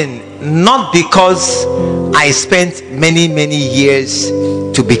have been not because I spent many years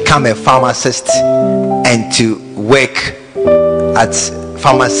to become a pharmacist and to work at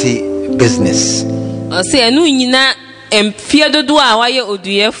pharmacy business.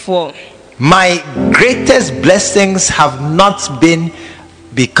 My greatest blessings have not been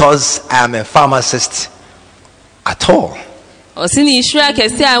because I am a pharmacist at all.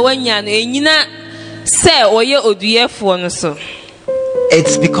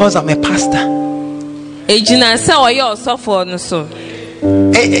 It's because I'm a pastor.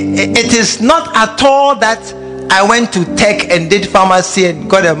 It is not at all that I went to tech and did pharmacy and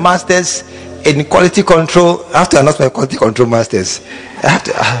got a master's in quality control. I have to announce my quality control masters.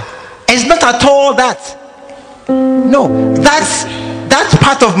 It's not at all that. No, that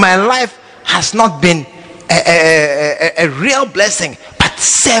part of my life has not been a real blessing, but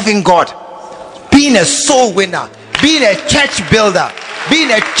serving God, being a soul winner, being a church builder,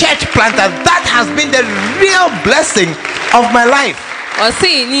 being a church planter, that has been the real blessing of my life.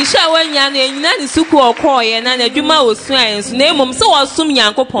 Osi ni sha wanya na enyina ni suku okoye na adwuma osua enso na emom se wosum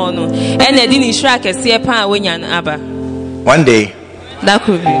Nyankopon no e na di ni hira kese pa wanya na aba. One day, That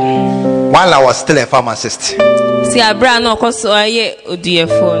could be. while I was still a pharmacist, Si abra na okoso aye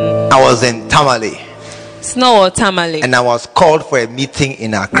odiefo. I was in Tamale Snow Tamale. and I was called for a meeting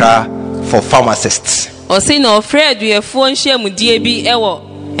in Accra for pharmacists. Osi na ofre aduefo nhia mudie bi ewo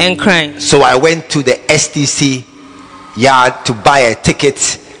enkran. So I went to the STC yard to buy a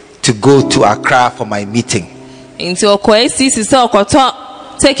ticket to go to Accra for my meeting. Inti okoye sisi se okoto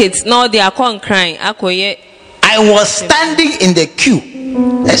ticket na odi akon kran akoye. I was standing in the queue,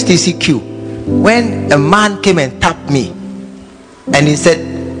 STC queue, when a man came and tapped me and he said,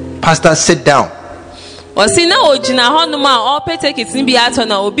 "Pastor, sit down." Osi na ojina honum a ope ticket ni bi ato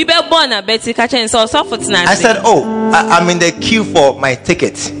na obi be born na beti ka chen so sofot na. I said, "Oh, I'm in the queue for my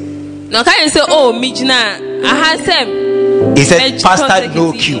ticket." No can say oh mi jina ahasem. He said, "Pastor,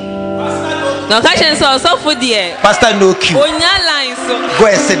 no queue. No can chen so sofo de. Pastor, no queue. Onya line so. Go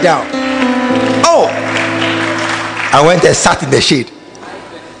and sit down." Oh, I went and sat in the shade.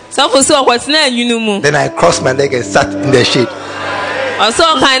 Sofo so okwatena anyunu mu. Then I crossed my leg and sat in the shade. Also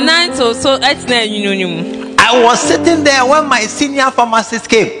kan nine so etena anyunu mu. I was sitting there when my senior pharmacist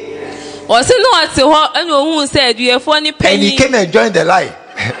came, Osi no ate ho ena ohun say aduefo ni and he panyi. came and joined the line.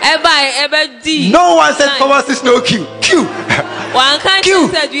 Ebe di. No one said pharmacist, no queue. Queue. Wan kan Queue.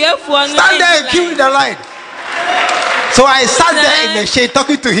 say aduefo no. Stand there and queue in the line. So I sat there in the shade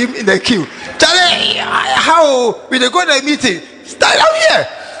talking to him in the queue. Charlie, how we dey go to the meeting? Stand up here.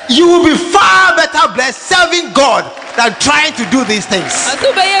 You will be far better blessed serving God than trying to do these things. Far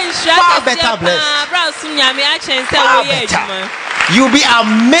better blessed. Far better. You'll be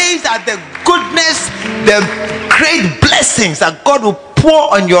amazed at the goodness, the great blessings that God will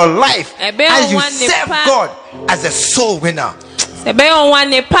pour on your life as you serve God as a soul winner. Point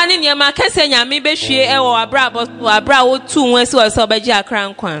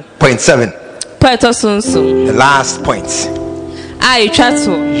 7. The last point.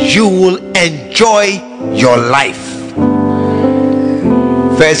 You will enjoy your life.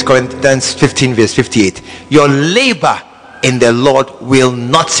 1 Corinthians 15 verse 58. Your labor in the Lord will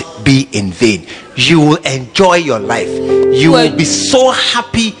not be in vain. You will enjoy your life. You will be so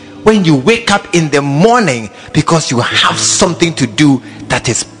happy when you wake up in the morning because you have something to do that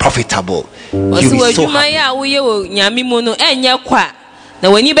is profitable. You'll be so happy.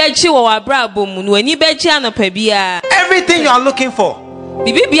 Everything you are looking for.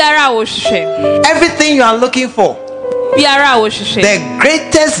 Everything you are looking for. The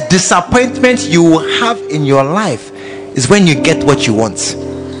greatest disappointment you will have in your life is when you get what you want.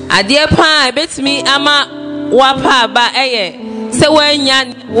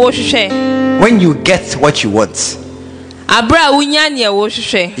 When you get what you want,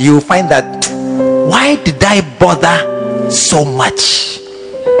 you will find that, why did I bother so much?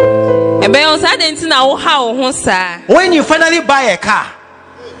 When you finally buy a car,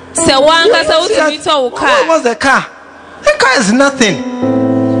 what was the car? The car is nothing.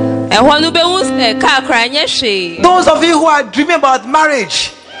 Those of you who are dreaming about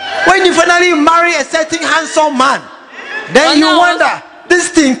marriage, when you finally marry a certain handsome man, then you wonder, this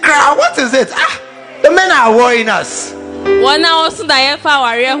thing, what is it? The men are worrying us.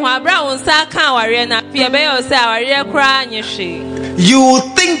 You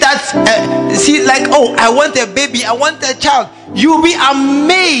think that, see, like, oh, I want a baby, I want a child. You'll be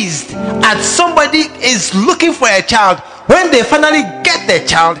amazed at somebody is looking for a child. When they finally get their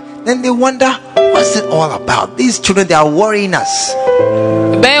child, then they wonder, what's it all about? These children, they are worrying us.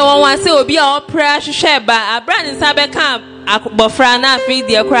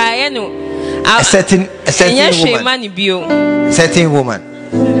 A certain woman,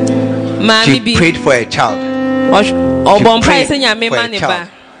 she prayed for a child.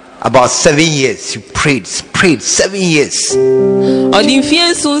 About 7 years. She prayed 7 years.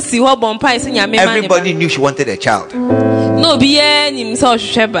 Everybody knew she wanted a child.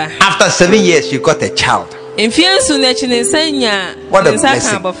 After 7 years, she got a child. What a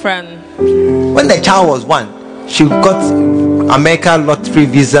blessing. When the child was 1, she got American lottery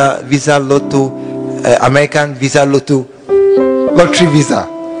visa, American visa lotto, lottery visa,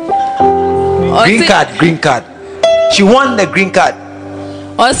 green card. She won the green card.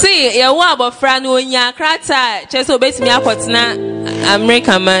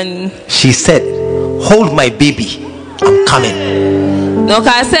 She said, "Hold my baby, I'm coming."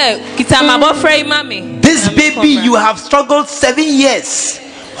 This baby you have struggled 7 years.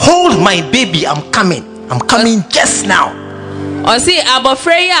 Hold my baby, I'm coming. I'm coming just now. I'm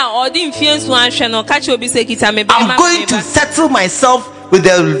going to settle myself with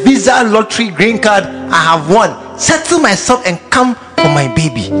the visa lottery green card I have won. Settle myself and come for my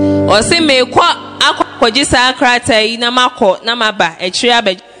baby.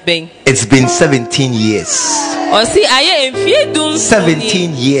 It's been 17 years.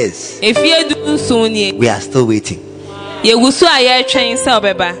 17 years. We are still waiting.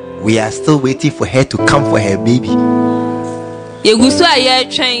 We are still waiting for her to come for her baby.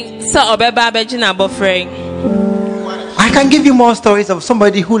 I can give you more stories of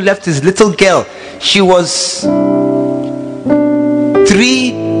somebody who left his little girl. She was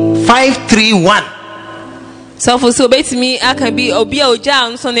 531. So for so bet me, I can be Obia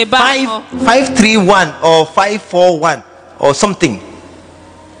Oja on a 531 or 541 or something.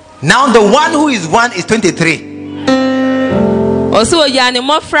 Now the one who is 1 is 23. Also, Yanni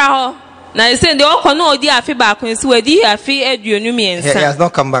Mofra. Now you say the Okono Dia back when so Dia He has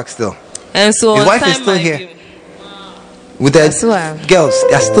not come back still. And so his wife is still here. With the girls,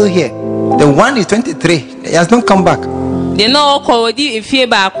 they are still here. The one is 23. He has not come back. They know if fear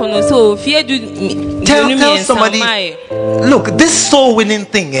back on so fear do tell somebody, look, this soul winning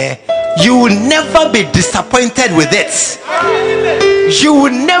thing, you will never be disappointed with it. You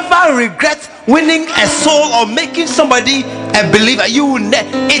will never regret winning a soul or making somebody a believer.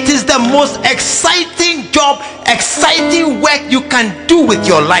 It is the most exciting job, exciting work you can do with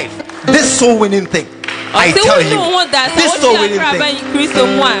your life. This soul winning thing, I tell you, this soul winning thing.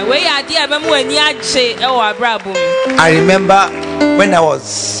 I remember when I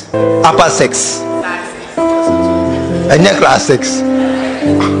was upper 6 and class 6.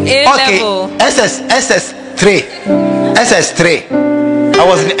 Okay, SS3. I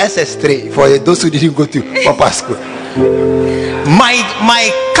was in SS3 for those who didn't go to upper school.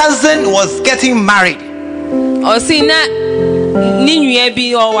 My cousin was getting married.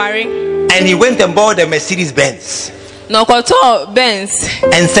 And he went and bought a Mercedes Benz. And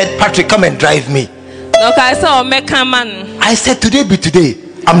said, Patrick, come and drive me. I said, today be today.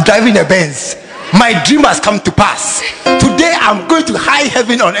 I'm driving a Benz. My dream has come to pass. Today I'm going to high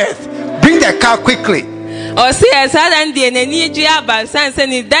heaven on earth. Bring the car quickly.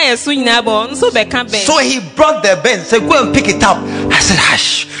 So he brought the Benz. Said, go and pick it up. I said,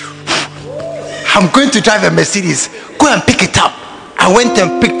 hush. I'm going to drive a Mercedes. Go and pick it up. I went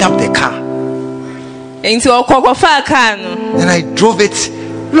and picked up the car. And I drove it.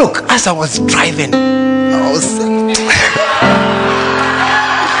 Look, as I was driving, I was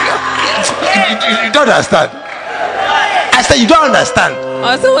you don't understand. I said, you don't understand.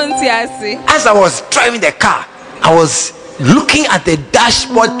 As I was driving the car, I was looking at the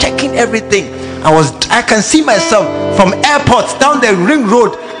dashboard, checking everything. I can see myself from airports down the ring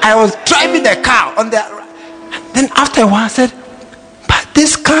road. I was driving the car on the. Then after a while, I said, but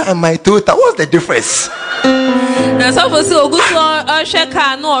this car and my Toyota, what's the difference? Then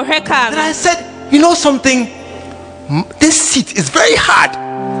I said, you know something? This seat is very hard.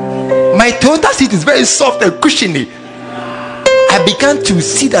 My Toyota seat is very soft and cushiony. I began to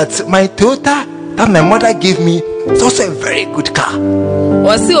see that my Toyota that my mother gave me is also a very good car. I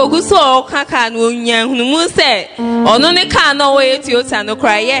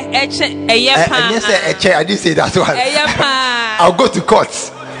didn't say that one. I'll go to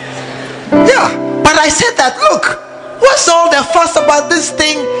court. Yeah, but I said that, look, what's all the fuss about this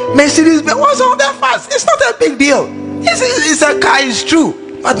thing? Mercedes, what's all the fuss? It's not a big deal. It's a car, it's true.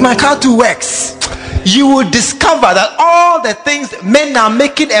 But my car too works. You will discover that all the things men are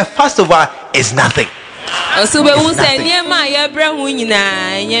making a fuss over is nothing. It's nothing.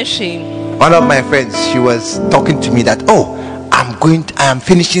 One of my friends, she was talking to me that, I am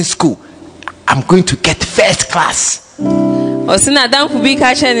finishing school. I'm going to get first class.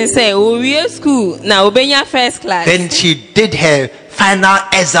 Then she did her final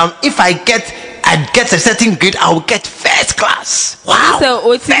exam. If I get a certain grade, I will get first class. Wow.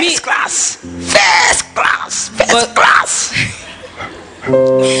 First class. First class. First class.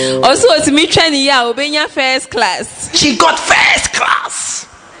 Also, it's me training first class. She got first class.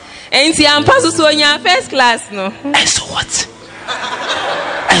 And see, I'm supposed to first class, no? And so what?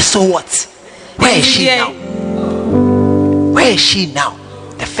 And so what? Where is she now? Where is she now?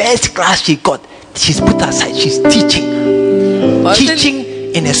 The first class she got, she's put aside. She's teaching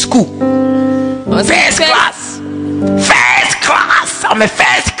in a school. First class. First class. I'm a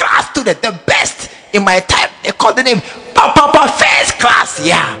first class student, the best in my time. They call the name Papa first class.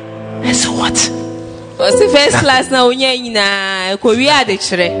 Yeah. And so what? What's the first class now?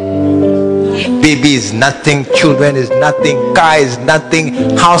 Baby is nothing, children is nothing, car is nothing,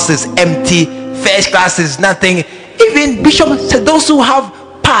 house is empty, first class is nothing. Even Even Bishop said those who have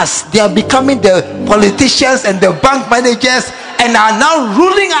passed, they are becoming the politicians and the bank managers and are now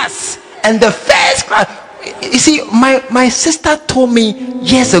ruling us. And the first class. You see, my sister told me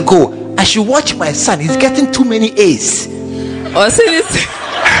years ago I should watch my son. He's getting too many A's.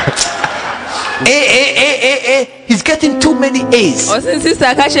 He's getting too many A's. I said,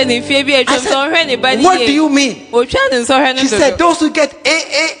 what do you mean? She said, those who get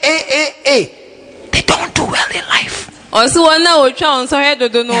A, they don't do well in life.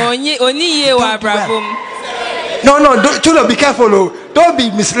 No, children, be careful. Don't be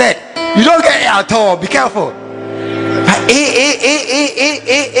misled. You don't get A at all. Be careful.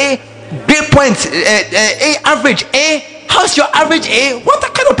 A, grade points, A, average A. How's your average A? What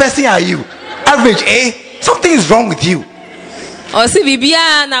kind of person are you? Average A? Something is wrong with you.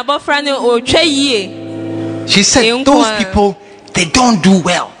 She said those people, they don't do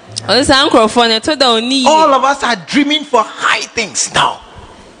well. All of us are dreaming for high things now.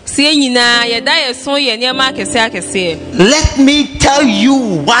 Let me tell you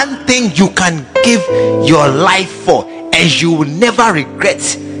one thing you can give your life for and you will never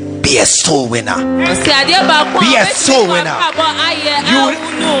regret. Be a soul winner. Be a soul winner.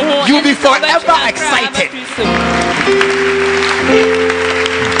 You'll be forever excited.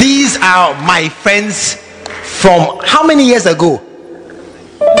 These are my friends from how many years ago?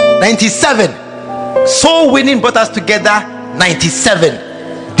 97. Soul winning brought us together. 97.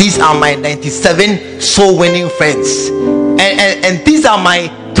 These are my 97 soul winning friends. And these are my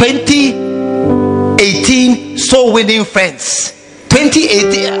 2018 soul winning friends.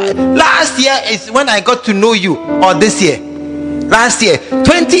 2018, last year is when I got to know you, or this year, last year.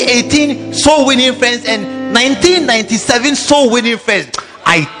 2018 soul winning friends and 1997 soul winning friends.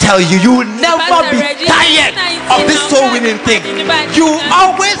 I tell you, you will never be tired of this soul winning thing. You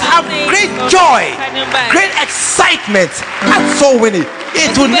always have great joy, great excitement at soul winning.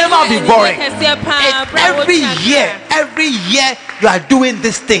 It will never be boring. Every year you are doing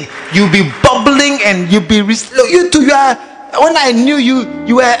this thing. You'll be bubbling and you'll be you too. You are. When I knew you,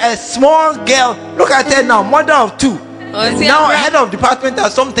 you were a small girl. Look at her now, mother of two. Now head of department or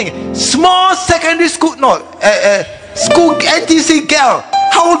something. Small secondary school, school NTC girl.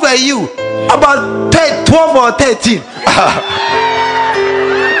 How old were you? About 12 or 13.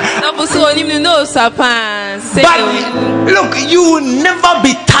 But look, you will never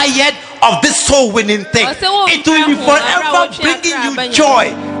be tired of this soul winning thing. It will be forever bringing you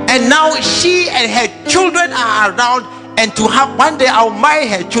joy. And now she and her children are around. And to have one day I'll marry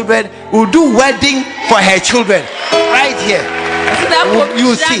her children. We'll do wedding for her children right here.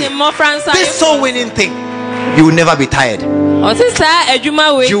 You see this soul winning thing. You will never be tired. You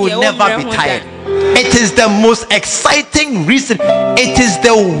will never be tired. It is the most exciting reason. It is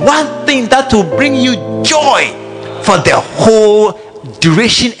the one thing that will bring you joy for the whole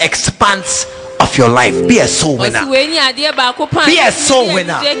duration expanse of your life. Be a soul winner. Be a soul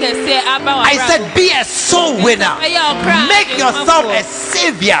winner. I said be a soul winner. Make yourself a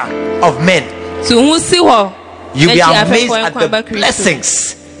savior of men. You'll be amazed at the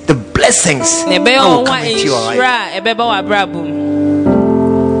blessings. The blessings that will come into your life.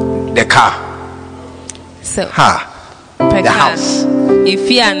 The car. The house.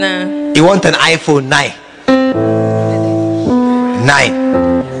 You want an iPhone 9.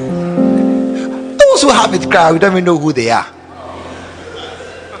 Those who have it, we don't even know who they are.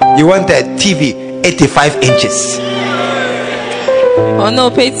 You want a TV 85 inches.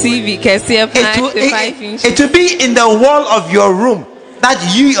 Pay TV. It will be in the wall of your room that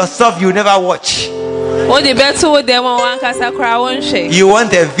you yourself you never watch. You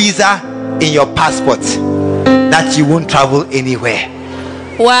want a visa in your passport that you won't travel anywhere.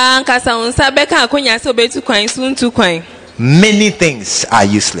 Many things are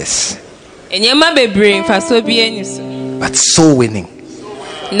useless, but soul winning,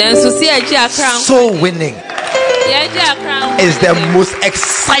 soul winning is the most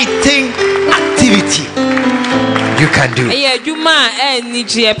exciting activity you can do.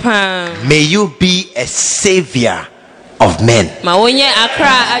 May you be a savior of men. May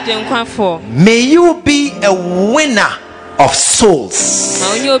you be a winner of souls.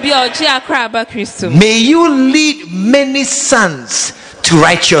 May you lead many sons to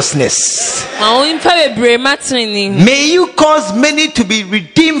righteousness. May you cause many to be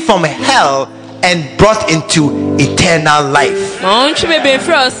redeemed from hell and brought into eternal life.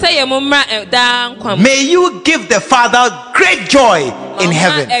 May you give the Father great joy in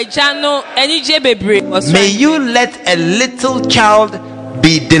heaven. May you let a little child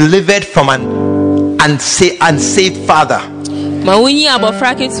be delivered from an unsaved father.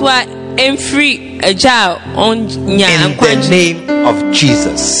 free a child on In the name of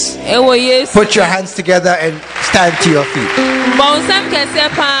Jesus. Put your hands together and stand to your feet.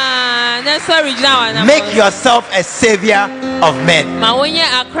 Make yourself a savior of men.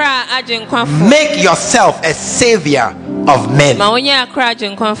 Make yourself a savior of men.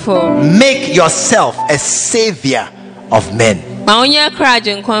 Make yourself a savior of men.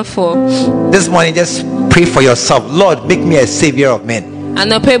 This morning, just pray for yourself. Lord, make me a savior of men.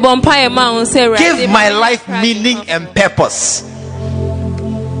 Give my life meaning and purpose.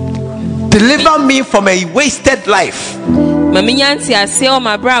 Deliver me from a wasted life.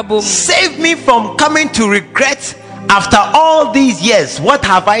 Save me from coming to regret after all these years. What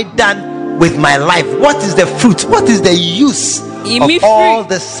have I done with my life? What is the fruit? What is the use of all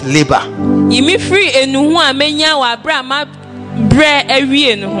this labor?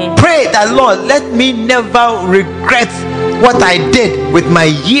 Pray that, Lord, let me never regret what I did with my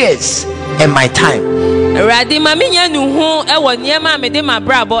years and my time. Let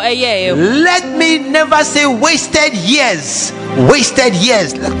me never say wasted years. Wasted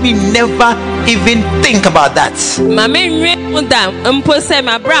years. Let me never even think about that.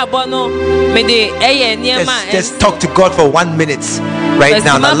 Just talk to God for 1 minute right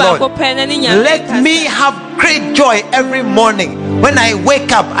now. Now, Lord, let me have great joy every morning. When I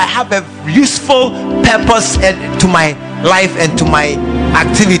wake up, I have a useful purpose to my life and to my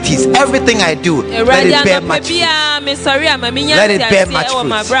activities. Everything I do, let it bear much fruit. Let it bear much fruit.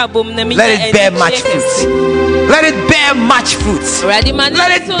 Let it bear much fruit. Let it bear much fruit. Let it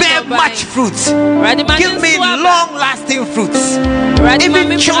bear much fruit. Give me long-lasting fruits.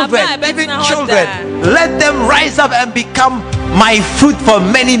 Even children, let them rise up and become my fruit for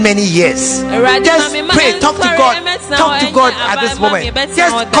many, many years. Just pray, talk to God at this moment.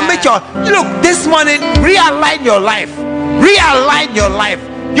 Just commit look, this morning, realign your life. Realign your life.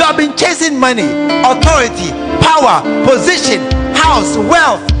 You have been chasing money, authority, power, position, house,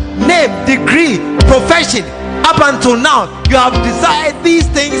 wealth, name, degree, profession. Up until now, you have desired these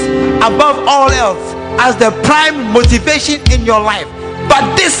things above all else as the prime motivation in your life.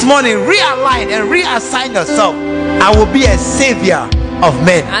 But this morning, realign and reassign yourself. I will be a savior of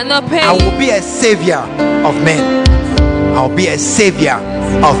men. I will be a savior of men. I will be a savior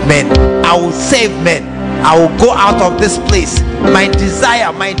of men. I will save men. I will go out of this place. My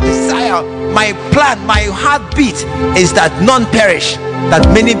desire, my plan, my heartbeat is that none perish, that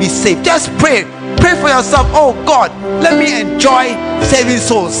many be saved. Just pray. Pray for yourself. Oh God, let me enjoy saving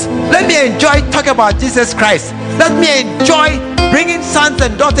souls. Let me enjoy talking about Jesus Christ. Let me enjoy bringing sons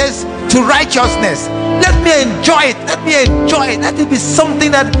and daughters to righteousness. Let me enjoy it. Let me enjoy it. Let it be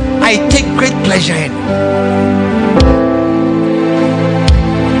something that I take great pleasure in.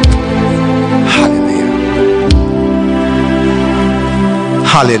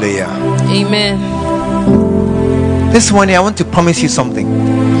 Hallelujah. Amen. This morning I want to promise you something.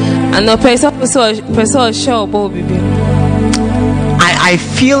 I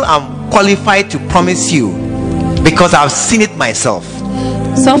feel I'm qualified to promise you because I've seen it myself.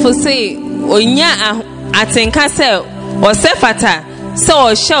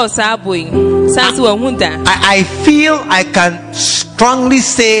 I feel I can strongly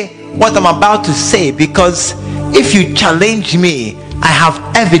say what I'm about to say, because if you challenge me, I have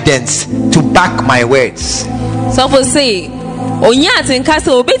evidence to back my words.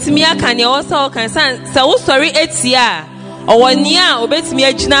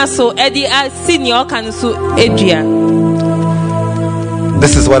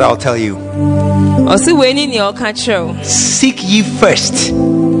 This is what I'll tell you. Seek ye first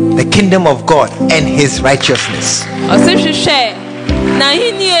the kingdom of God and his righteousness,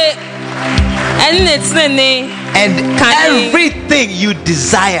 and everything you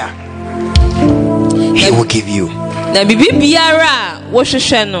desire, he will give you. Everything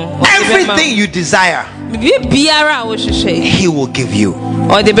you desire, he will give you.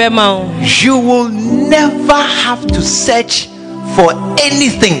 You will never have to search for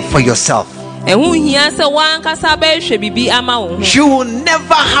anything for yourself. You will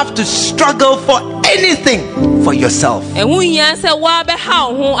never have to struggle for anything for yourself. You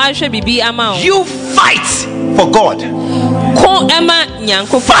fight for God.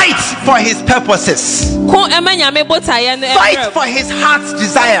 Fight for his purposes. Fight for his heart's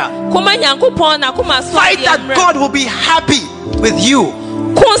desire. Fight that God will be happy with you,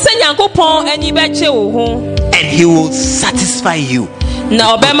 and he will satisfy you.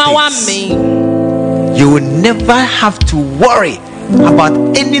 You will never have to worry about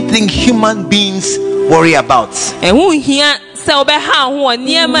anything human beings worry about,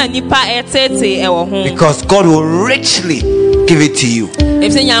 because God will richly give it to you.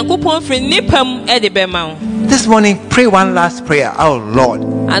 If the Yankupon free nipum Eddie Bemau. This morning, pray one last prayer. Oh Lord,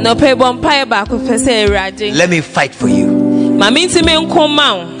 And no pay bonfire back with Raji. let me fight for you. Mammy to me come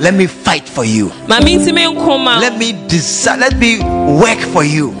out. Let me fight for you. Mammy to me come out. Let me decide. Let me work for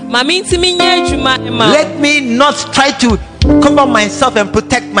you. Mammy to me Let me not try to cover myself and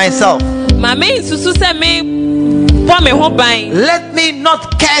protect myself. Mammy Susu said me for me home buying. Let me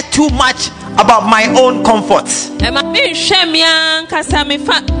not care too much about my own comforts, And mammy shemian Casami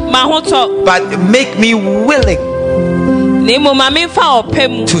fat my hoto. but make me willing Nemo mammy fa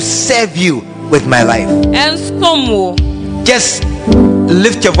pemu to serve you with my life. and stomo. Just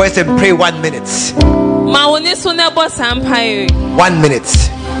lift your voice and pray 1 minute. Maonisuna boss empire. 1 minute.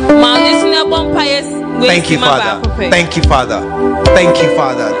 Maonisuna bonfires. Thank you, Father. Thank you, Father. Thank you,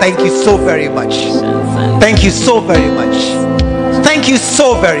 Father. Thank you so very much. Thank you so very much. Thank you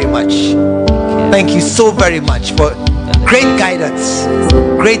so very much. Thank you so very much for great guidance.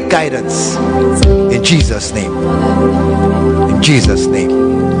 Great guidance. In Jesus' name. In Jesus' name.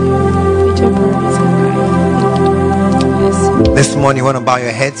 This morning, you want to bow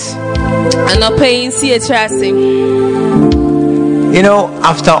your heads. And not paying see a tracing. You know,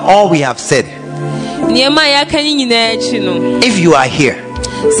 after all we have said, Nehemiah can you know? if you are here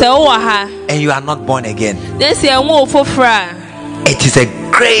So waha. and you are not born again, Then say a wolf for fra. it is a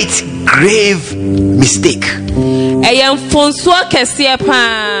great, grave mistake. A young Fonsoa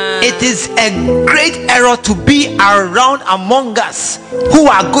Cassiapa. It is a great error to be around among us who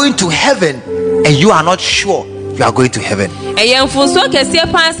are going to heaven and you are not sure you are going to heaven. A young Fonsoa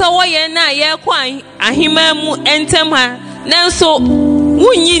Cassiapa, so why na ya kwine, a himamu entema, Nanso,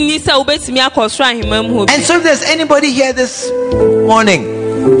 Wunyi Nisa obey me across him. And so if there's anybody here this morning,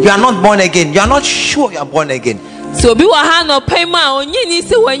 you are not born again, you are not sure you are born again, So be wa no pay ma onye ni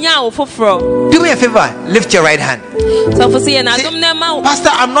se wanya ofofro. do me a favor, lift your right hand. So for say na dum na ma. Pastor,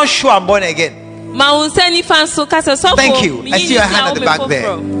 I'm not sure I'm born again. Ma unsa ni fan so kasa so. Thank you. I see your hand at the back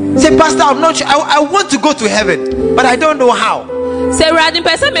there. Say, Pastor, I'm not sure. I want to go to heaven, but I don't know how. Say radin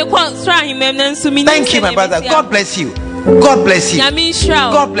person me kwa stra himem na nso mi. Thank you, my brother. God bless you. God bless you.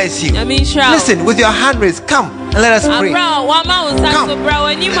 God bless you. Listen, with your hand raised, come and let us pray. Come.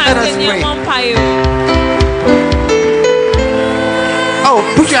 Let us pray. Oh,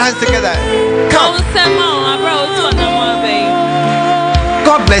 put your hands together. Come.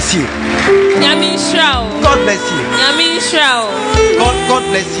 God bless you. God bless you. God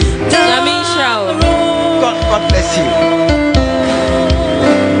bless you. God bless you.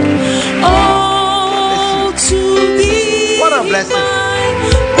 What a blessing.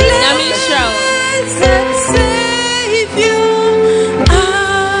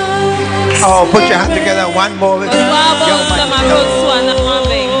 Oh, put your hands together one more.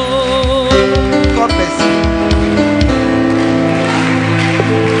 God bless you.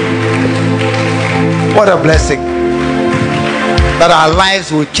 What a blessing that our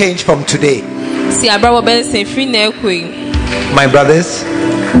lives will change from today. My brothers,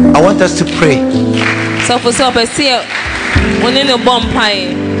 I want us to pray.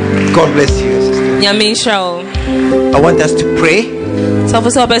 God bless you, sister. I want us to pray. I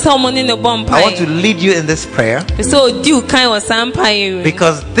want to lead you in this prayer because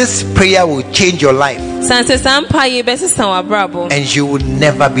this prayer will change your life and you will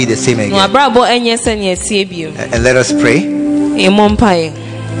never be the same again. And let us pray.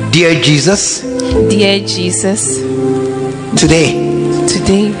 Dear Jesus, today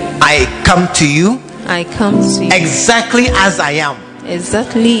I come to you exactly as I am. I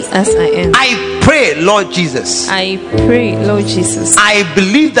pray, Lord Jesus. I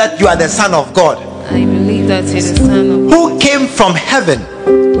believe that you are the Son of God. Who came from heaven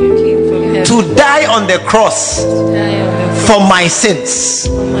to die on the cross for my sins.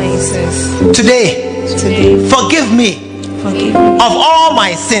 Today, forgive me of all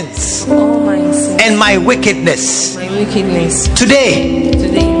my sins and my wickedness. Today,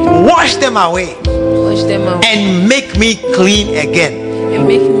 wash them away and make me clean again.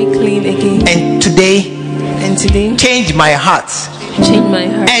 And today, change my heart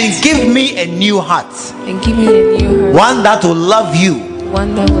and give me a new heart, one that will love you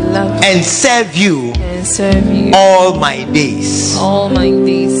and serve you all my days.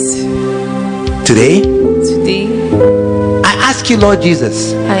 Today, I ask you, Lord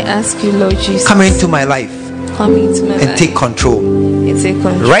Jesus, come into my life and take control.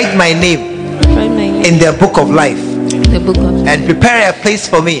 Write my name in the book of life and prepare a place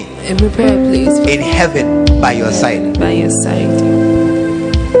for me in heaven by your side.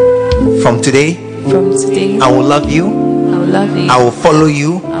 From today, I will love you, I will follow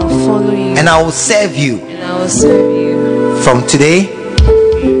you, and I will serve you. From today,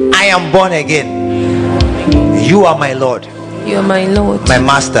 am born again. You are my Lord, You are my Lord, my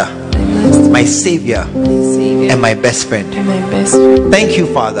Master, my Savior, my Savior, and my best friend. and my best friend. Thank you,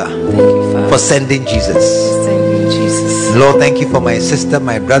 Father, Thank you, Father, for sending Jesus. sending Jesus. Lord, thank you for my sister,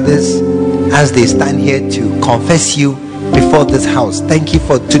 my brothers, as they stand here to confess you before this house. Thank you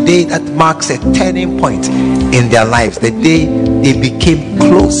for today that marks a turning point in their lives, the day they became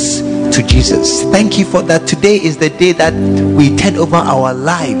close to Jesus. Thank you for that. Today is the day that we turn over our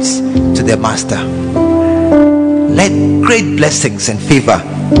lives to the Master. Let great blessings and favor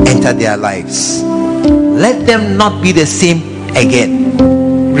enter their lives. Let them not be the same again.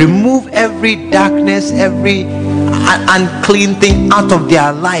 Remove every darkness, every unclean thing out of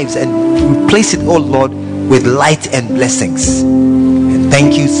their lives and replace it, oh Lord, with light and blessings. And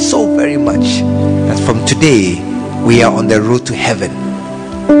thank you so very much that from today we are on the road to heaven.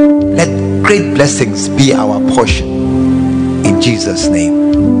 Let great blessings be our portion in Jesus'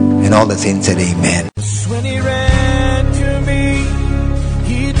 name. And all the saints said amen. When he ran to me,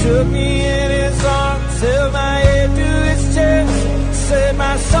 he took me in his arms, held my head to his chest, said,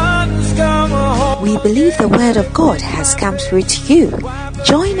 my son's come home. We believe the word of God has come through to you.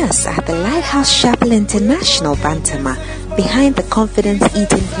 Join us at the Lighthouse Chapel International, Bantama, behind the Confidence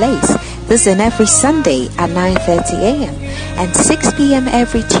Eating Place. This is every Sunday at 9:30 a.m. and 6 p.m.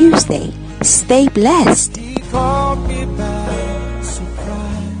 every Tuesday. Stay blessed. He called me back.